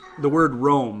 is the word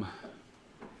Rome.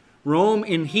 Rome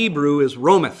in Hebrew is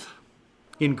Rometh.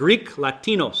 In Greek,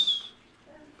 Latinos.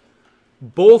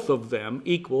 Both of them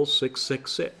equal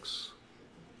 666.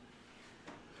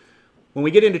 When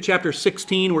we get into chapter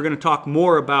 16, we're going to talk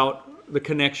more about the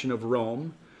connection of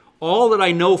Rome. All that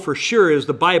I know for sure is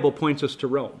the Bible points us to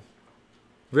Rome,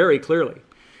 very clearly.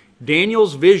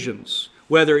 Daniel's visions,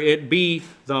 whether it be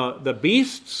the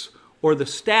beasts or the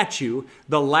statue,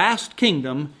 the last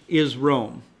kingdom is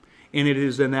Rome. And it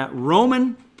is in that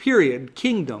Roman period,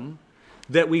 kingdom,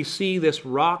 that we see this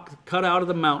rock cut out of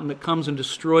the mountain that comes and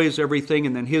destroys everything,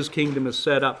 and then his kingdom is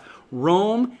set up.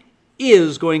 Rome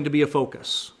is going to be a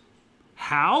focus.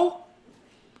 How?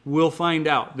 We'll find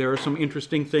out. There are some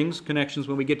interesting things, connections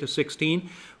when we get to 16,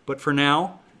 but for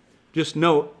now, just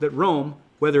note that Rome,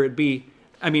 whether it be,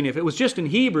 if it was just in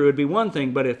Hebrew, it'd be one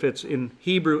thing, but if it's in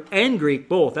Hebrew and Greek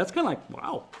both, that's kind of like,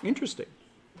 wow, interesting.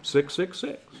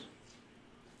 666.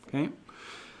 Okay?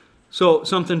 So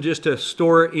something just to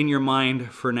store in your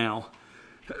mind for now.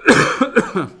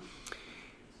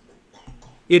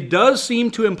 It does seem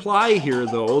to imply here,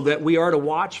 though, that we are to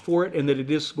watch for it and that it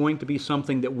is going to be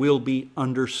something that will be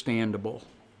understandable.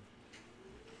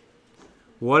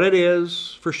 What it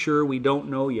is, for sure, we don't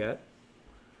know yet.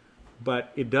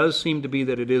 But it does seem to be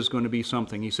that it is going to be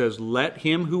something. He says, let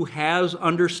him who has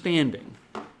understanding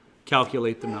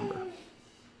calculate the number.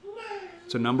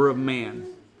 It's a number of man.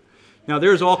 Now,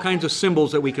 there's all kinds of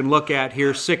symbols that we can look at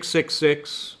here.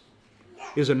 666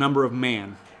 is a number of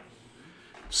man.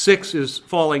 6 is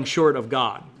falling short of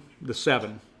God, the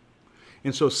 7.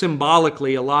 And so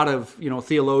symbolically, a lot of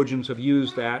theologians have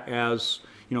used that as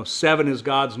 7 is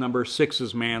God's number, 6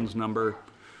 is man's number.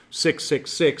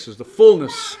 666 is the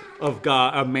fullness of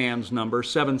God, of man's number.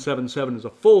 777 is a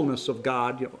fullness of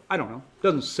God. I don't know. It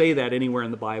doesn't say that anywhere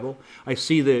in the Bible. I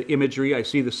see the imagery. I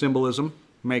see the symbolism.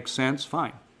 Makes sense.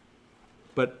 Fine.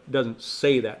 But it doesn't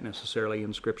say that necessarily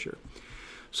in Scripture.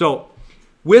 So,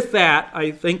 with that, I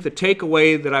think the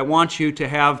takeaway that I want you to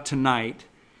have tonight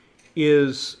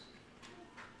is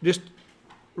just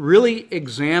really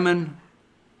examine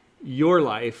your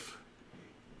life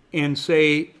and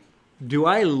say, do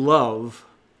I love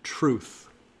truth?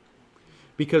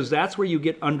 Because that's where you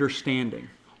get understanding.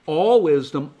 All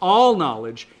wisdom, all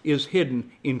knowledge is hidden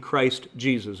in Christ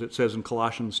Jesus, it says in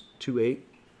Colossians 2:8.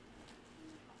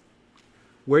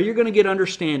 Where you're going to get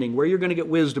understanding, where you're going to get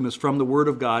wisdom is from the Word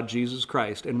of God, Jesus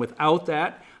Christ. And without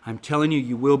that, I'm telling you,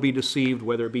 you will be deceived,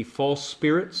 whether it be false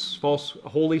spirits, false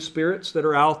Holy Spirits that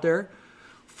are out there,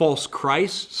 false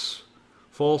Christs,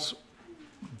 false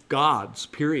gods,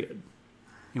 period.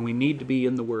 And we need to be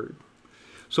in the Word.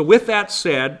 So with that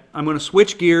said, I'm going to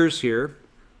switch gears here.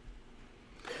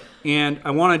 And I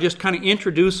want to just kind of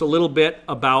introduce a little bit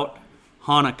about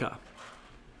Hanukkah.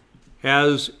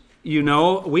 As you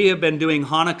know, we have been doing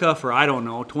Hanukkah for,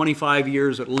 25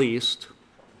 years at least.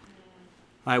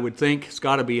 I would think it's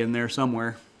got to be in there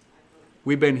somewhere.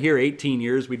 We've been here 18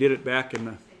 years. We did it back in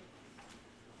the...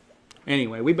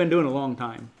 Anyway, we've been doing it a long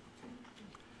time.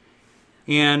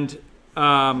 And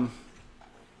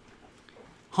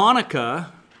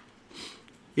Hanukkah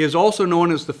is also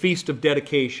known as the Feast of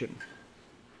Dedication.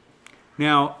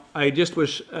 Now, I just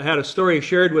had a story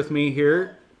shared with me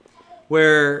here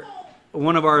where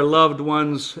one of our loved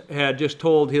ones had just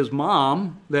told his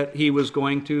mom that he was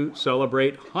going to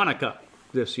celebrate Hanukkah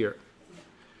this year.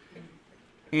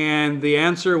 And the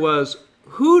answer was,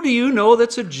 who do you know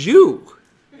that's a Jew?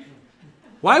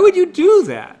 Why would you do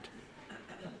that?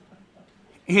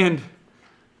 And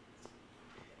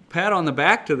pat on the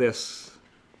back to this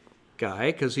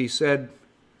guy, because he said,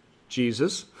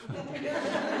 Jesus.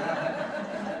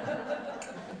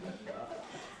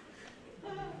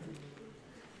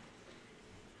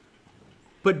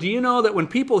 But do you know that when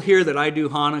people hear that I do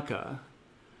Hanukkah,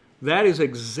 that is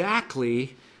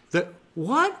exactly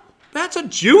what? That's a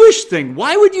Jewish thing.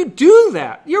 Why would you do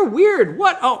that? You're weird.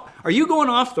 What? Oh, are you going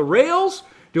off the rails?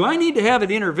 Do I need to have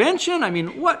an intervention? I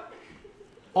mean, what?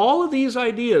 All of these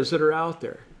ideas that are out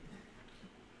there.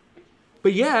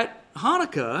 But yet,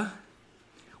 Hanukkah,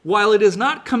 while it is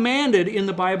not commanded in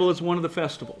the Bible as one of the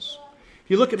festivals, if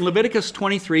you look at Leviticus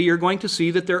 23, you're going to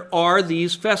see that there are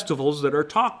these festivals that are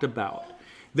talked about,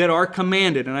 that are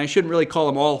commanded. And I shouldn't really call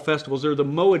them all festivals. They're the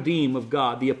Moedim of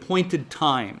God, the appointed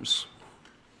times.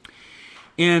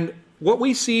 And what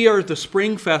we see are the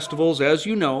spring festivals, as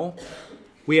you know.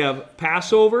 We have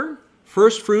Passover,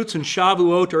 First Fruits, and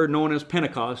Shavuot, are known as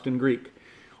Pentecost in Greek.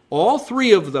 All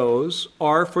three of those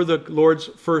are for the Lord's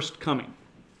first coming.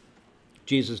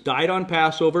 Jesus died on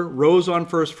Passover, rose on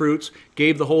First Fruits,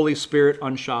 gave the Holy Spirit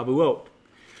on Shavuot.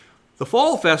 The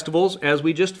fall festivals, as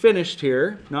we just finished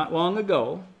here not long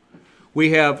ago,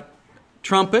 we have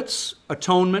trumpets,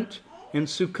 atonement, and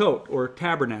Sukkot, or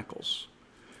tabernacles.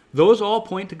 Those all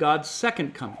point to God's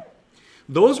second coming.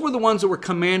 Those were the ones that were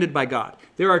commanded by God.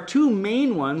 There are two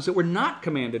main ones that were not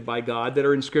commanded by God that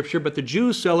are in Scripture, but the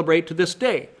Jews celebrate to this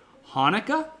day: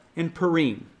 Hanukkah and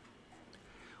Purim.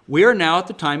 We are now at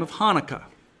the time of Hanukkah.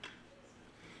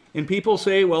 And people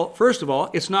say, well, first of all,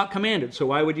 it's not commanded, so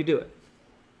why would you do it?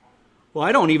 Well,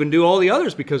 I don't even do all the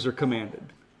others because they're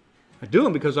commanded. I do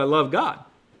them because I love God.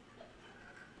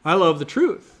 I love the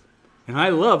truth. And I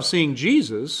love seeing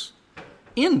Jesus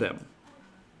in them.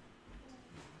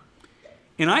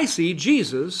 And I see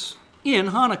Jesus in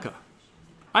Hanukkah.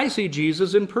 I see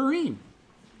Jesus in Purim.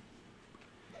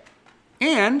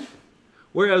 And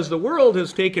whereas the world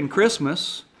has taken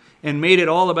Christmas and made it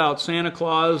all about Santa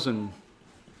Claus and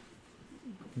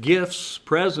gifts,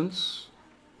 presents,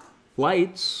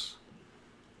 lights,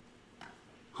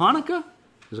 Hanukkah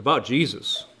is about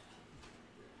Jesus.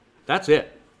 That's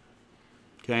it.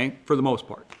 Okay? For the most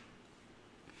part.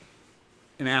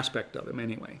 An aspect of him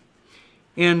anyway.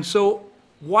 And so,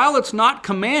 while it's not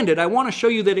commanded, I want to show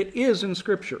you that it is in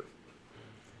Scripture.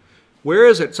 Where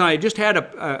is it? So I just had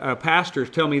a pastor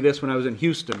tell me this when I was in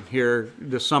Houston here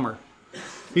this summer.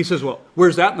 He says, well,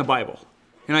 where's that in the Bible?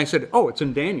 And I said, oh, it's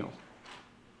in Daniel.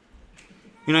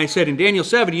 And I said, in Daniel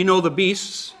 7, you know the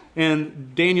beasts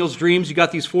and Daniel's dreams, you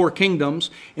got these four kingdoms.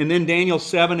 And then Daniel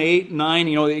 7, 8, 9,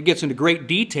 it gets into great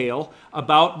detail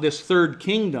about this third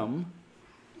kingdom.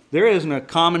 There isn't a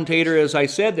commentator, as I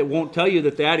said, that won't tell you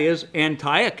that that is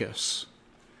Antiochus.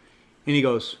 And he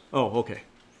goes, oh, okay.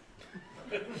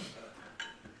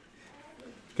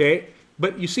 Okay?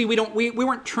 But you see, we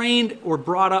weren't trained or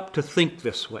brought up to think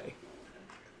this way.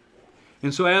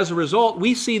 And so as a result,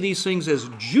 we see these things as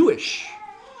Jewish,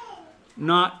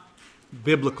 not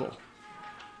biblical,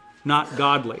 not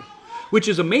godly. Which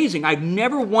is amazing. I've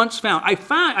never once found,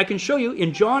 I can show you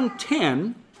in John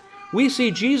 10, we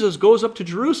see Jesus goes up to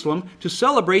Jerusalem to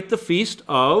celebrate the Feast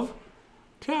of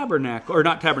Tabernacle, or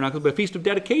not Tabernacle, but Feast of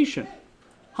Dedication,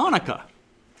 Hanukkah.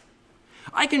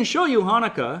 I can show you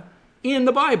Hanukkah in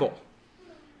the Bible.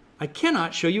 I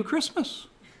cannot show you Christmas.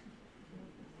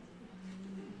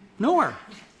 Nowhere.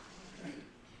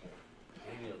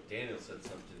 Daniel said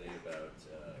something today about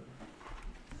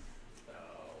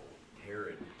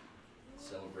Herod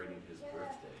celebrating his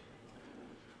birthday.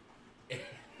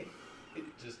 It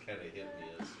just kind of hit me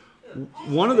as...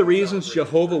 One of the reasons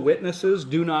Jehovah Witnesses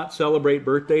do not celebrate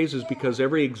birthdays is because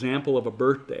every example of a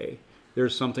birthday,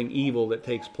 there's something evil that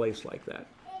takes place like that.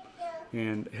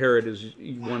 And Herod is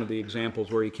one of the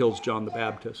examples where he kills John the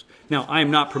Baptist. Now, I am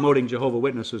not promoting Jehovah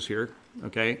Witnesses here,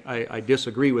 okay? I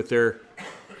disagree with their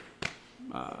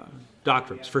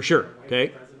doctrines, for sure,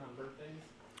 okay?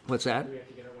 What's that? Do we have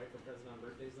to get our wife a present on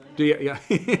birthdays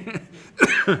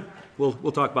then? Yeah.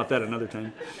 We'll talk about that another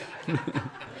time.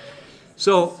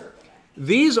 So,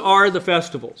 these are the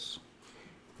festivals.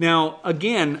 Now,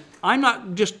 again, I'm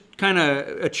not just kind of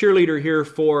a cheerleader here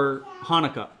for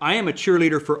Hanukkah. I am a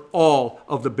cheerleader for all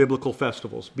of the biblical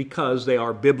festivals because they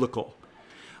are biblical.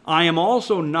 I am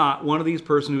also not one of these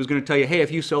persons who's going to tell you, hey, if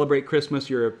you celebrate Christmas,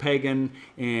 you're a pagan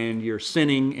and you're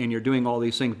sinning and you're doing all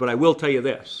these things. But I will tell you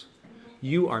this,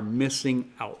 you are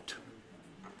missing out.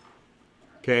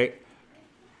 Okay?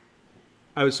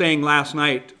 I was saying last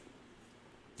night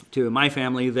to my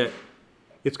family that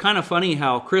it's kind of funny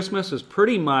how Christmas is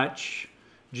pretty much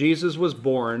Jesus was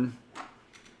born,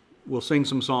 we'll sing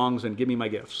some songs and give me my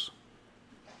gifts.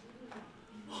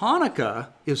 Hanukkah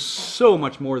is so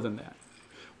much more than that.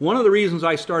 One of the reasons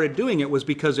I started doing it was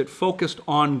because it focused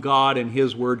on God and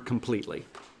His Word completely.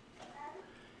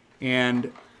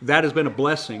 And that has been a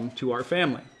blessing to our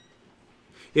family.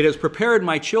 It has prepared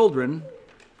my children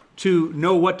to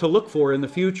know what to look for in the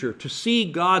future, to see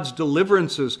God's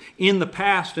deliverances in the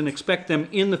past and expect them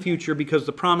in the future because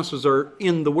the promises are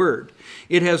in the Word.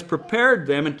 It has prepared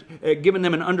them and given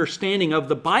them an understanding of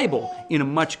the Bible in a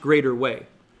much greater way.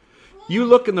 You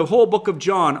look in the whole book of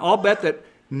John, I'll bet that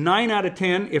 9 out of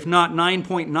 10, if not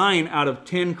 9.9 out of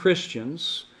 10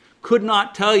 Christians could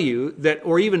not tell you that,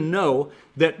 or even know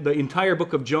that the entire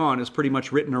book of John is pretty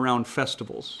much written around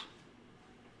festivals.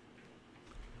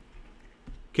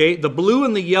 Okay, the blue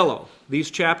and the yellow, these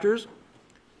chapters,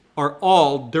 are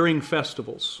all during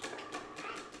festivals.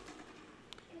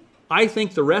 I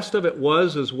think the rest of it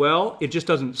was as well. It just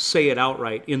doesn't say it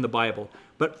outright in the Bible.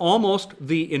 But almost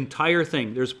the entire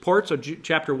thing. There's parts of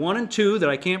chapter 1 and 2 that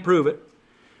I can't prove it.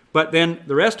 But then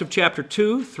the rest of chapter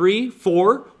 2, 3,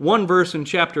 4, one verse in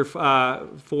chapter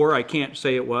 4, I can't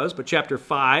say it was, but chapter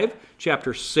 5,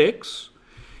 chapter 6.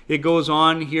 It goes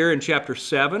on here in chapter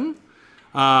 7.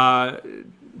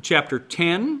 Chapter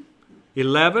 10,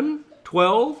 11,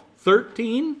 12,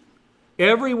 13,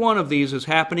 every one of these is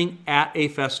happening at a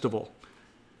festival.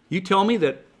 You tell me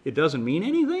that it doesn't mean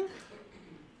anything?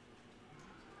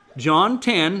 John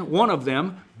 10, one of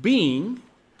them being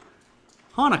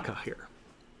Hanukkah here.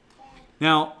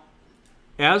 Now,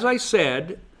 as I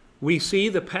said, we see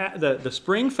the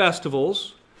spring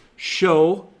festivals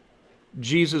show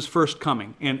Jesus' first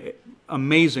coming, and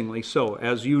amazingly so,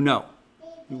 as you know.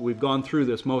 We've gone through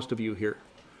this, most of you here.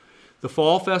 The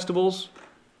fall festivals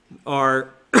are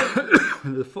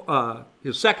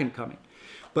his second coming.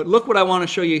 But look what I want to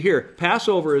show you here.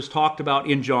 Passover is talked about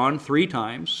in John 3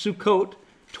 times. Sukkot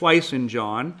twice in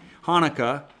John.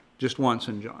 Hanukkah just once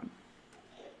in John.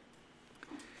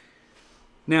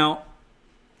 Now,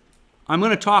 I'm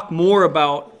going to talk more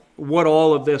about what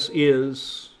all of this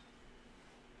is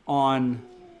on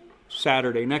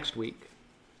Saturday next week.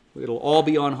 It'll all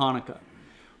be on Hanukkah.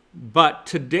 But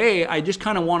today, I just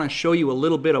kind of want to show you a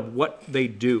little bit of what they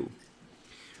do.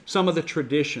 Some of the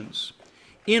traditions.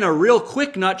 In a real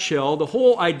quick nutshell, the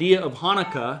whole idea of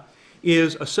Hanukkah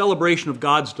is a celebration of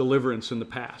God's deliverance in the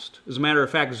past. As a matter of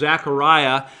fact,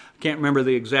 Zechariah, I can't remember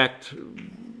the exact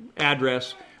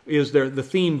address, is the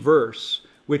theme verse,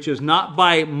 which is not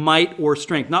by might or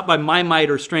strength, not by my might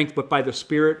or strength, but by the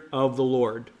Spirit of the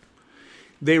Lord.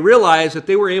 They realized that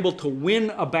they were able to win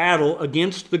a battle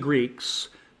against the Greeks,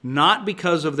 not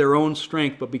because of their own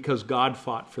strength, but because God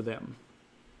fought for them.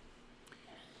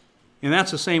 And that's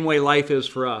the same way life is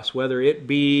for us, whether it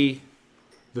be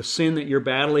the sin that you're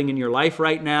battling in your life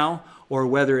right now, or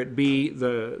whether it be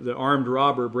the armed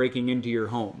robber breaking into your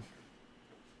home.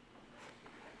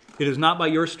 It is not by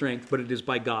your strength, but it is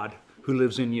by God who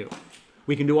lives in you.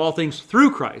 We can do all things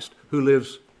through Christ who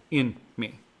lives in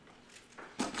me.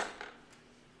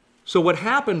 So what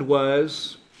happened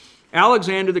was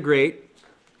Alexander the Great,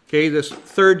 okay, this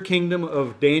third kingdom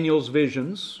of Daniel's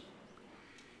visions,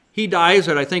 he dies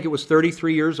at, I think it was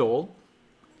 33 years old,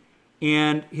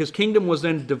 and his kingdom was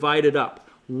then divided up.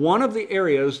 One of the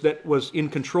areas that was in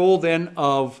control then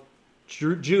of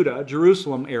Judah,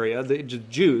 Jerusalem area, the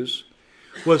Jews,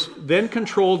 was then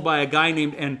controlled by a guy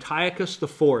named Antiochus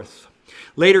IV.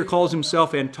 Later calls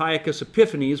himself Antiochus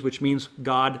Epiphanes, which means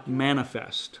God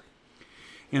manifest.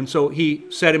 And so he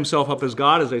set himself up as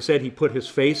God. As I said, he put his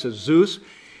face as Zeus.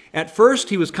 At first,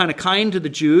 he was kind of kind to the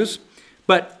Jews,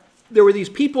 but there were these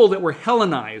people that were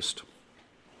Hellenized.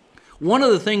 One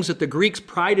of the things that the Greeks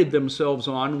prided themselves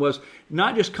on was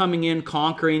not just coming in,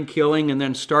 conquering, killing, and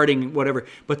then starting whatever,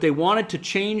 but they wanted to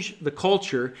change the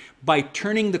culture by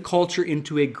turning the culture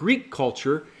into a Greek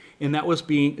culture, and that was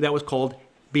called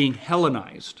being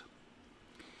Hellenized.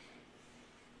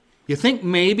 You think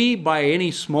maybe by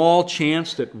any small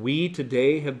chance that we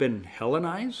today have been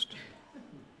Hellenized?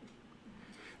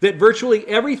 That virtually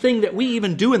everything that we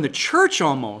even do in the church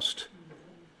almost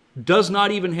does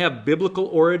not even have biblical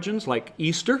origins, like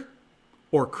Easter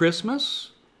or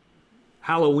Christmas,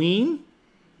 Halloween.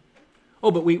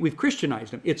 Oh, but we've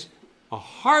Christianized them. It's a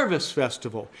harvest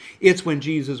festival. It's when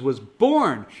Jesus was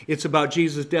born. It's about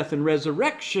Jesus' death and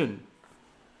resurrection.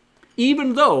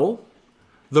 Even though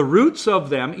the roots of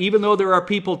them, even though there are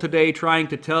people today trying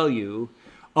to tell you,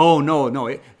 oh,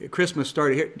 no, Christmas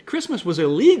started here. Christmas was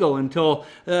illegal until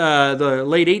the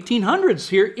late 1800s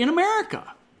here in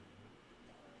America.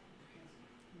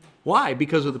 Why?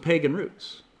 Because of the pagan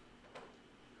roots.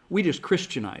 We just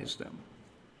Christianized them.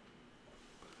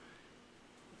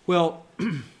 Well,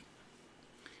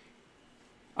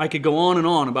 I could go on and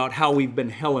on about how we've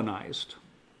been Hellenized.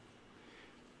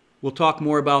 We'll talk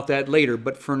more about that later,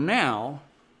 but for now,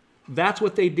 that's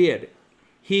what they did.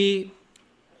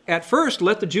 at first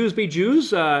let the Jews be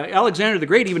Jews. Alexander the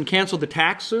Great even canceled the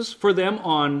taxes for them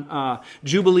on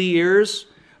Jubilee years,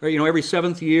 or every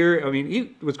 7th year. I mean,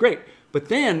 it was great. But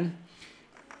then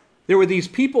there were these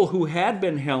people who had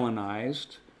been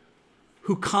Hellenized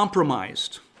who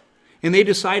compromised. And they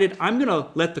decided, I'm going to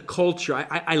let the culture,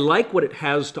 I like what it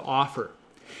has to offer.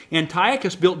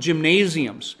 Antiochus built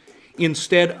gymnasiums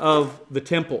instead of the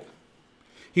temple.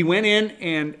 He went in,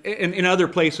 and in other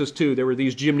places too, there were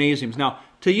these gymnasiums. Now,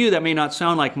 to you that may not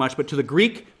sound like much, but to the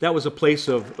Greek, that was a place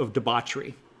of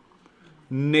debauchery.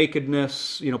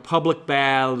 Nakedness, public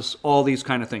baths, all these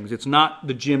kind of things. It's not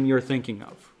the gym you're thinking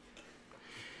of.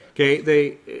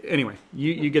 Okay, anyway,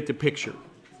 you get the picture.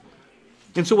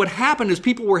 And so what happened is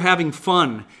people were having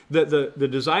fun. The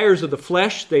desires of the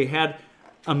flesh, they had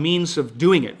a means of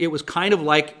doing it. It was kind of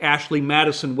like Ashley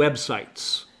Madison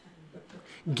websites,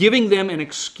 giving them an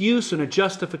excuse and a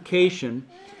justification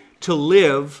to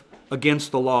live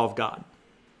against the law of God.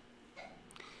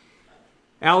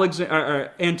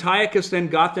 Antiochus then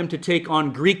got them to take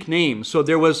on Greek names. So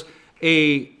there was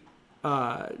a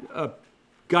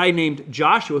guy named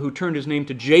Joshua who turned his name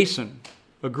to Jason,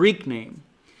 a Greek name.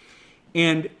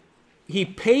 And he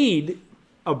paid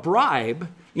a bribe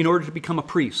in order to become a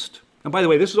priest. And by the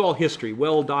way, this is all history,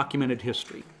 well-documented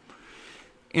history.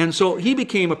 And so he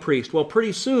became a priest. Well,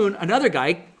 pretty soon, another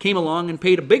guy came along and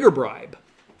paid a bigger bribe.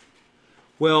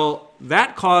 Well,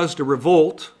 that caused a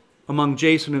revolt among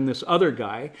Jason and this other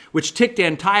guy, which ticked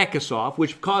Antiochus off,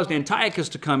 which caused Antiochus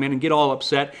to come in and get all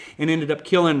upset and ended up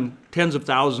killing tens of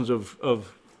thousands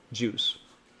of Jews.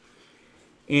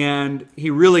 And he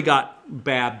really got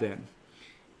bad then.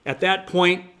 At that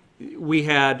point, we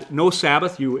had no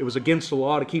Sabbath. It was against the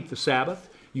law to keep the Sabbath.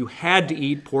 You had to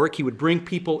eat pork. He would bring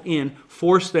people in,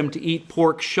 force them to eat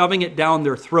pork, shoving it down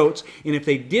their throats. And if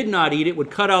they did not eat it, would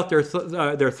cut out their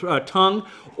tongue.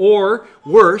 Or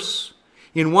worse,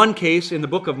 in one case, in the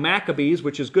book of Maccabees,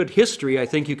 which is good history, I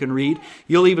think you can read,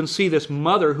 you'll even see this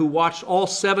mother who watched all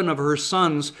 7 of her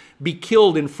sons be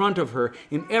killed in front of her.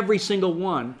 And every single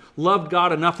one loved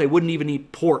God enough they wouldn't even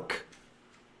eat pork.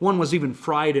 One was even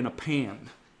fried in a pan.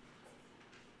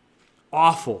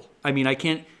 Awful. I mean,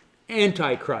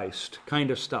 Antichrist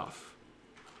kind of stuff.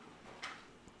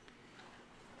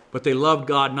 But they loved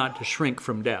God not to shrink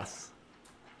from death.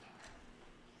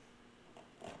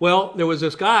 Well, there was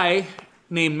this guy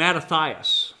named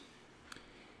Mattathias.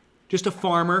 Just a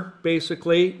farmer,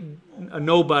 basically, a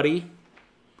nobody.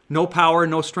 No power,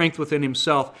 no strength within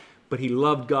himself. But he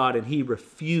loved God and he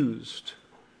refused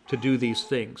to do these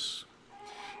things.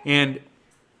 And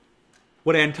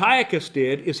what Antiochus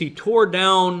did is he tore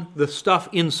down the stuff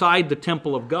inside the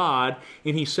temple of God,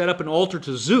 and he set up an altar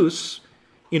to Zeus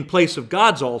in place of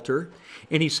God's altar,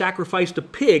 and he sacrificed a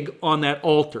pig on that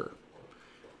altar.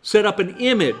 Set up an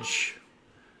image.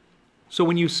 So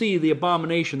when you see the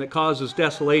abomination that causes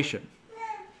desolation,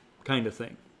 kind of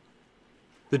thing.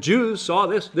 The Jews saw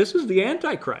this. This is the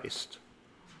Antichrist.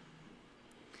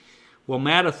 Well,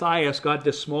 Mattathias got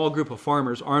this small group of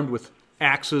farmers armed with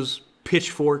axes,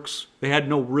 pitchforks. They had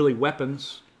no really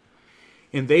weapons.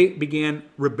 And they began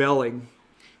rebelling.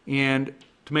 And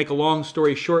to make a long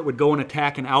story short, would go and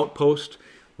attack an outpost,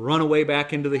 run away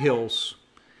back into the hills.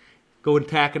 Go and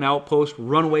attack an outpost,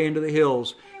 run away into the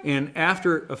hills. And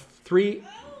after 3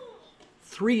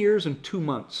 years and 2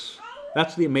 months,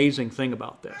 that's the amazing thing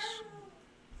about this.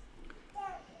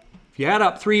 If you add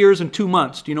up 3 years and 2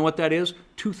 months, do you know what that is?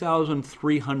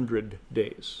 2,300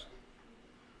 days.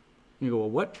 You go, well,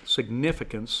 what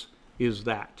significance is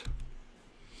that?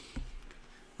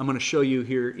 I'm going to show you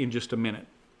here in just a minute.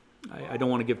 I don't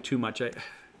want to give too much.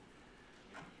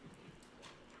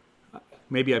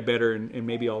 Maybe I better, and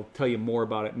maybe I'll tell you more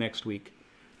about it next week.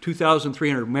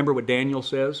 2,300. Remember what Daniel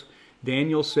says?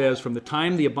 Daniel says, from the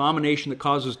time the abomination that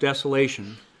causes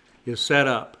desolation is set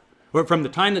up, or from the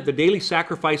time that the daily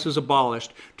sacrifice is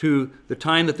abolished to the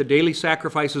time that the daily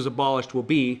sacrifice is abolished will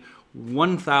be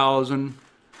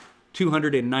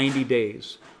 1,290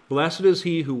 days. Blessed is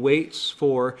he who waits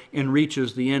for and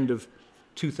reaches the end of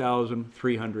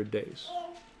 2,300 days.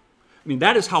 I mean,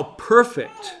 that is how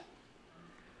perfect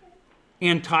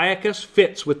Antiochus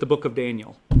fits with the book of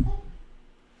Daniel.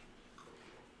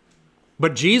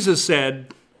 But Jesus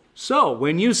said, so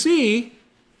when you see,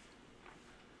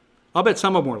 I'll bet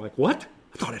some of them were like, what?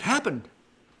 I thought it happened.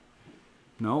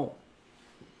 No,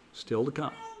 still to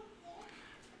come.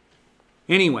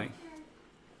 Anyway,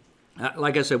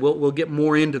 like I said, we'll get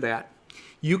more into that.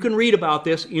 You can read about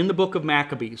this in the book of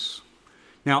Maccabees.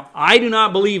 Now, I do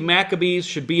not believe Maccabees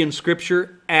should be in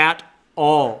Scripture at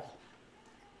all.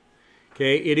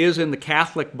 Okay, it is in the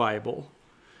Catholic Bible,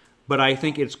 but I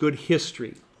think it's good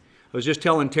history. I was just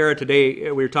telling Tara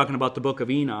today, we were talking about the book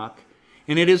of Enoch,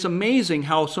 and it is amazing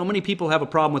how so many people have a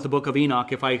problem with the book of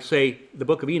Enoch if I say the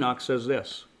book of Enoch says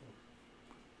this.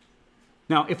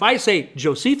 Now, if I say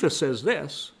Josephus says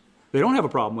this, they don't have a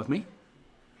problem with me.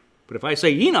 But if I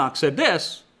say Enoch said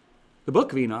this, the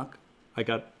book of Enoch, I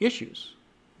got issues.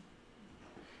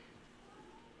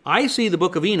 I see the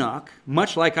book of Enoch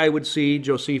much like I would see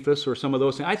Josephus or some of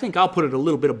those things. I think I'll put it a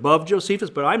little bit above Josephus,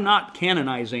 but I'm not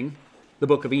canonizing the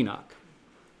book of Enoch.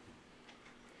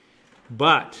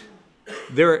 But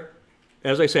there,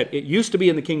 as I said, it used to be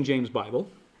in the King James Bible.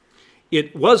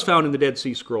 It was found in the Dead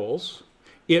Sea Scrolls.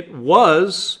 It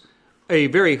was a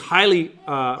very highly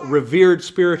revered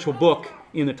spiritual book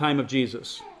in the time of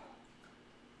Jesus.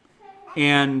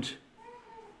 And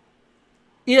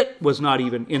it was not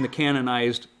even in the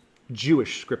canonized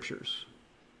Jewish scriptures.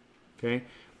 Okay?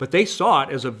 But they saw it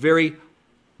as a very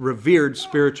revered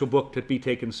spiritual book to be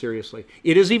taken seriously.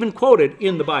 It is even quoted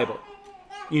in the Bible,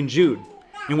 in Jude.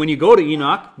 And when you go to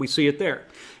Enoch, we see it there.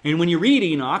 And when you read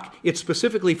Enoch, it's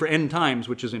specifically for end times,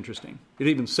 which is interesting. It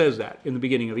even says that in the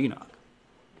beginning of Enoch.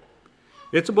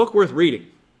 It's a book worth reading,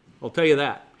 I'll tell you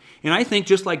that. And I think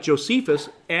just like Josephus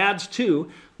adds to,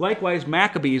 likewise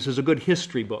Maccabees is a good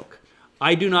history book.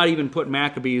 I do not even put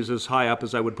Maccabees as high up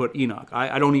as I would put Enoch.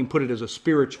 I don't even put it as a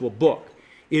spiritual book.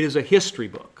 It is a history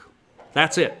book.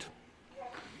 That's it.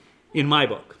 In my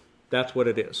book, that's what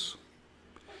it is.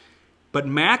 But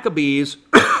Maccabees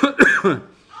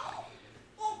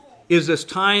is this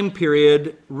time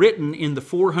period written in the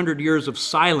 400 years of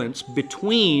silence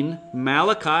between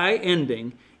Malachi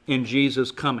ending and Jesus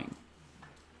coming.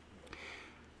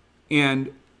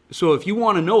 And so if you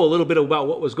want to know a little bit about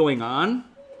what was going on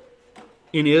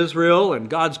in Israel and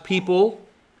God's people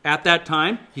at that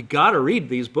time, you got to read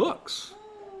these books.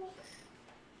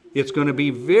 It's going to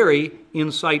be very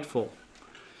insightful.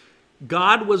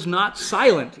 God was not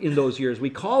silent in those years. We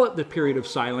call it the period of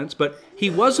silence, but he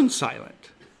wasn't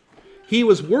silent. He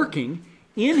was working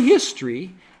in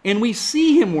history, and we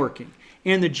see him working.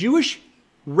 And the Jewish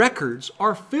records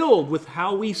are filled with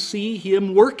how we see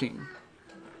him working.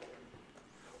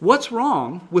 What's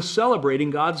wrong with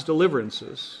celebrating God's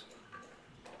deliverances?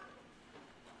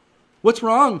 What's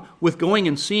wrong with going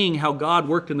and seeing how God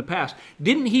worked in the past?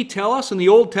 Didn't he tell us in the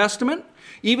Old Testament,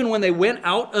 even when they went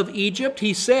out of Egypt,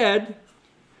 he said,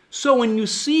 so when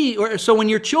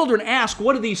your children ask,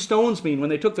 what do these stones mean? When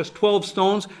they took those 12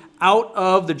 stones out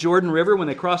of the Jordan River, when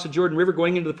they crossed the Jordan River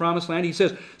going into the Promised Land, he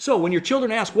says, so when your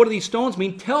children ask, what do these stones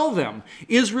mean? Tell them,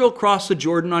 Israel crossed the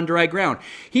Jordan on dry ground.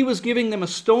 He was giving them a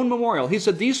stone memorial. He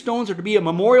said, these stones are to be a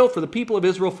memorial for the people of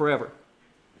Israel forever.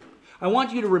 I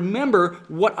want you to remember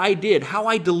what I did, how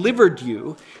I delivered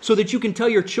you, so that you can tell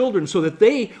your children, so that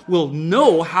they will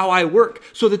know how I work,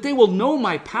 so that they will know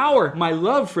my power, my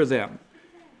love for them,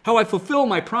 how I fulfill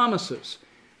my promises.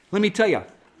 Let me tell you,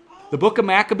 the book of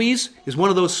Maccabees is one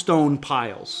of those stone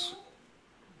piles.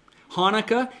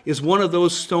 Hanukkah is one of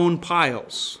those stone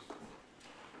piles.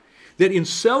 That in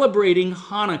celebrating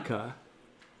Hanukkah,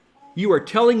 you are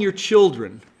telling your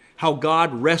children how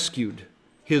God rescued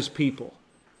his people.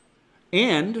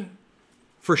 And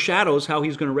foreshadows how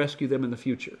he's going to rescue them in the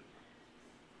future.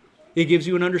 It gives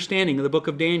you an understanding of the book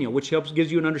of Daniel, which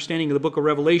gives you an understanding of the book of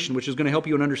Revelation, which is going to help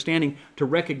you an understanding to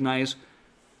recognize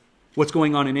what's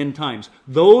going on in end times.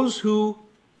 Those who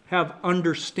have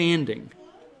understanding,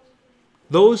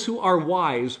 those who are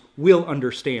wise will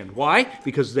understand. Why?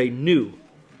 Because they knew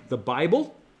the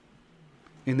Bible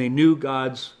and they knew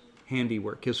God's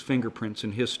handiwork, his fingerprints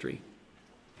in history.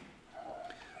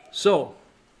 So,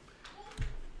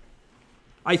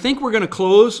 I think we're going to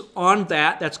close on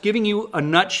that. That's giving you a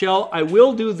nutshell. I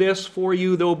will do this for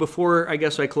you, though, before I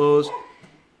guess I close.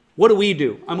 What do we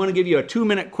do? I'm going to give you a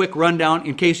 2-minute quick rundown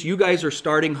in case you guys are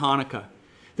starting Hanukkah.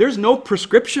 There's no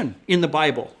prescription in the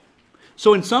Bible.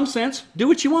 So in some sense, do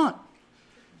what you want.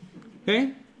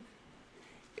 Okay?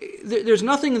 There's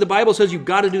nothing in the Bible that says you've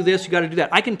got to do this, you've got to do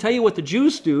that. I can tell you what the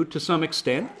Jews do to some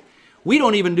extent. We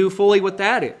don't even do fully what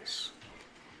that is.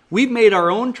 We've made our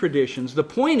own traditions. The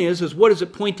point is what is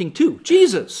it pointing to?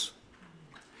 Jesus.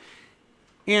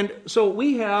 And so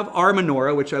we have our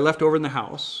menorah, which I left over in the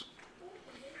house.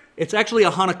 It's actually a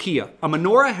Hanukkah. A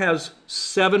menorah has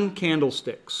 7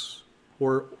 candlesticks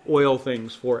or oil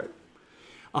things for it.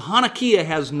 A Hanukkah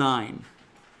has 9.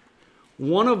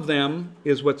 One of them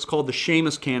is what's called the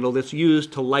Shemus candle that's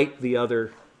used to light the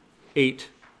other 8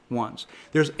 ones.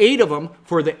 There's 8 of them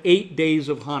for the 8 days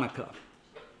of Hanukkah.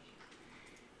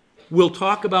 We'll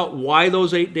talk about why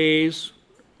those 8 days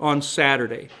on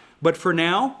Saturday. But for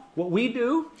now, what we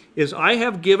do is I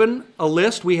have given a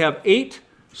list. We have 8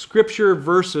 scripture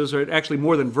verses, or actually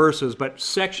more than verses, but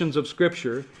sections of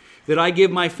scripture that I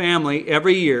give my family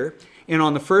every year. And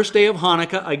on the first day of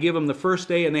Hanukkah, I give them the first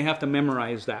day and they have to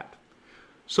memorize that.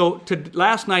 So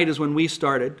last night is when we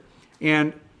started.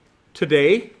 And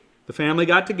today, the family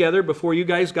got together before you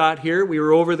guys got here. We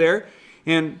were over there.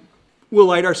 And we'll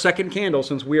light our second candle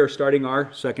since we are starting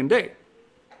our second day.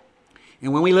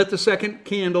 And when we lit the second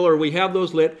candle, or we have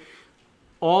those lit,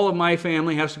 all of my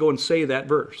family has to go and say that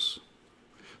verse.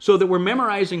 So that we're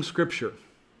memorizing Scripture.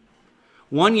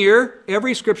 One year,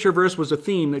 every Scripture verse was a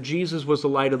theme that Jesus was the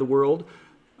light of the world.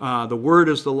 The Word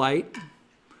is the light.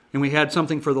 And we had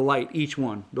something for the light, each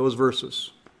one, those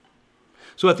verses.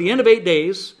 So at the end of 8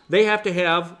 days, they have to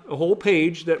have a whole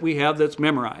page that we have that's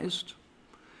memorized.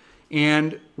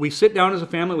 And we sit down as a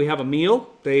family, we have a meal.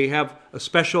 They have a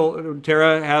special,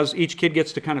 Tara has, each kid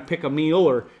gets to kind of pick a meal,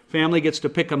 or family gets to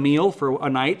pick a meal for a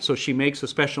night, so she makes a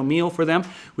special meal for them.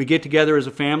 We get together as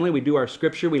a family, we do our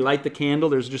scripture, we light the candle,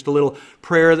 there's just a little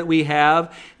prayer that we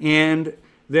have, and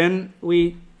then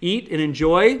we eat and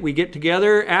enjoy. We get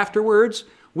together afterwards.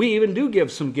 We even do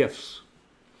give some gifts.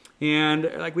 And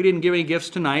like we didn't give any gifts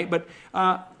tonight, but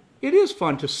it is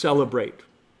fun to celebrate.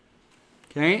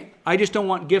 Okay? I just don't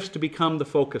want gifts to become the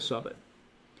focus of it.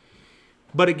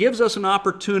 But it gives us an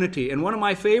opportunity. And one of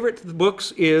my favorite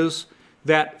books is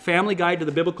that Family Guide to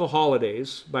the Biblical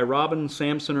Holidays by Robin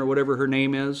Sampson, or whatever her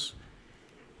name is.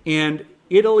 And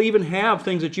it'll even have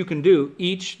things that you can do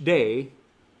each day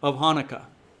of Hanukkah,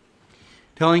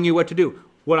 telling you what to do.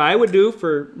 What I would do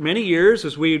for many years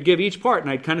is we would give each part, and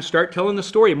I'd kind of start telling the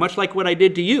story, much like what I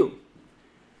did to you.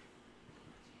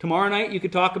 Tomorrow night, you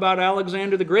could talk about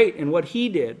Alexander the Great and what he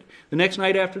did. The next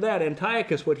night after that,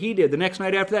 Antiochus, what he did. The next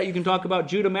night after that, you can talk about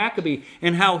Judah Maccabee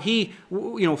and how he,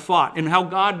 fought and how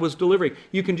God was delivering.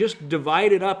 You can just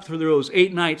divide it up through those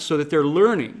 8 nights so that they're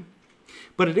learning.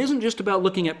 But it isn't just about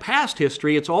looking at past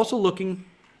history. It's also looking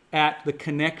at the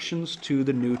connections to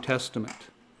the New Testament.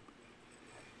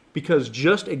 Because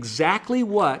just exactly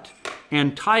what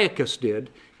Antiochus did,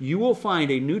 you will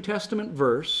find a New Testament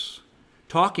verse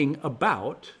talking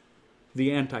about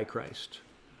the Antichrist,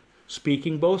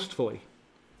 speaking boastfully.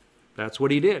 That's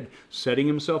what he did, setting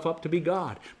himself up to be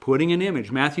God, putting an image.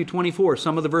 Matthew 24,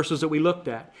 some of the verses that we looked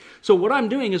at. So what I'm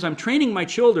doing is I'm training my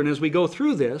children as we go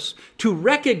through this to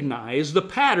recognize the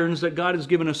patterns that God has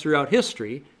given us throughout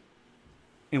history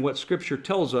and what Scripture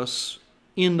tells us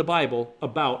in the Bible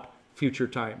about future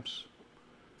times.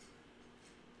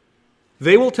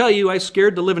 They will tell you I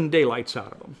scared the living daylights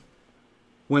out of them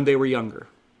when they were younger.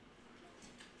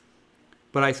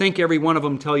 But I think every one of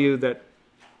them tell you that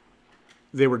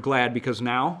they were glad because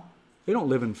now they don't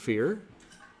live in fear.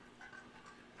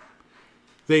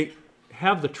 They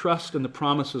have the trust and the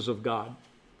promises of God.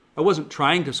 I wasn't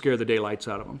trying to scare the daylights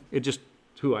out of them. It's just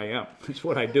who I am. It's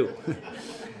what I do.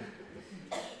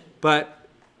 But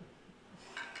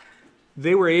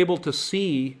they were able to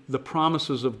see the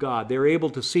promises of God. They were able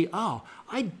to see,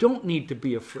 I don't need to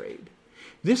be afraid.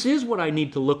 This is what I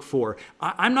need to look for.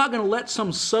 I'm not going to let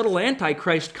some subtle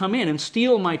antichrist come in and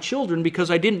steal my children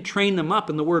because I didn't train them up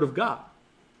in the Word of God.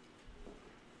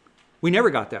 We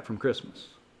never got that from Christmas,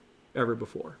 ever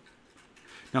before.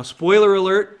 Now, spoiler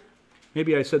alert,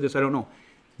 maybe I said this, I don't know.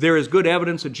 There is good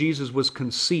evidence that Jesus was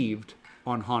conceived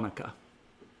on Hanukkah.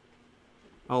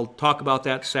 I'll talk about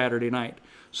that Saturday night.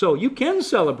 So you can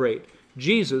celebrate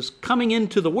Jesus coming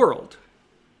into the world,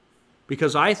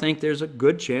 because I think there's a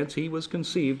good chance he was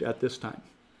conceived at this time.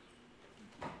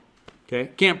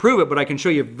 Okay? Can't prove it, but I can show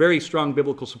you very strong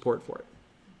biblical support for it.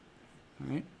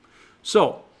 All right?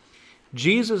 So,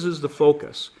 Jesus is the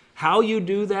focus. How you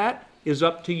do that is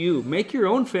up to you. Make your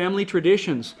own family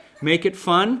traditions. Make it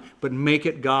fun, but make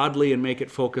it godly and make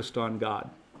it focused on God,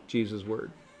 Jesus'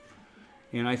 Word.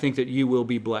 And I think that you will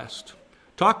be blessed.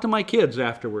 Talk to my kids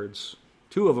afterwards.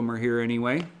 2 of them are here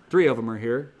anyway. 3 of them are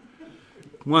here.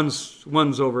 One's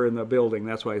over in the building,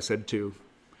 that's why I said 2.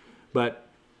 But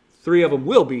 3 of them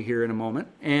will be here in a moment.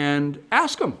 And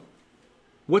ask them,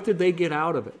 what did they get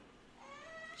out of it?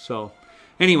 So,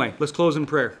 anyway, let's close in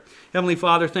prayer. Heavenly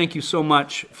Father, thank you so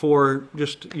much for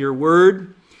just your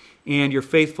word and your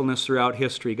faithfulness throughout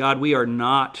history. God, we are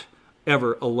not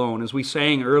ever alone. As we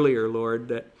sang earlier, Lord,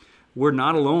 that we're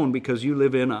not alone because you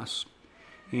live in us.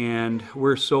 And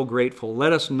we're so grateful.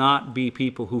 Let us not be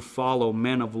people who follow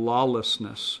men of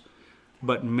lawlessness,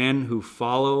 but men who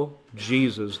follow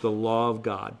Jesus, the law of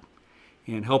God.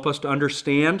 And help us to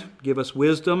understand, give us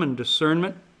wisdom and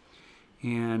discernment,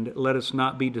 and let us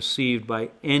not be deceived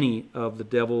by any of the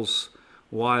devil's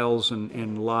wiles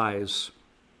and lies.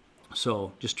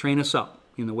 So just train us up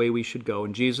in the way we should go.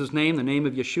 In Jesus' name, the name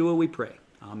of Yeshua, we pray.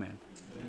 Amen.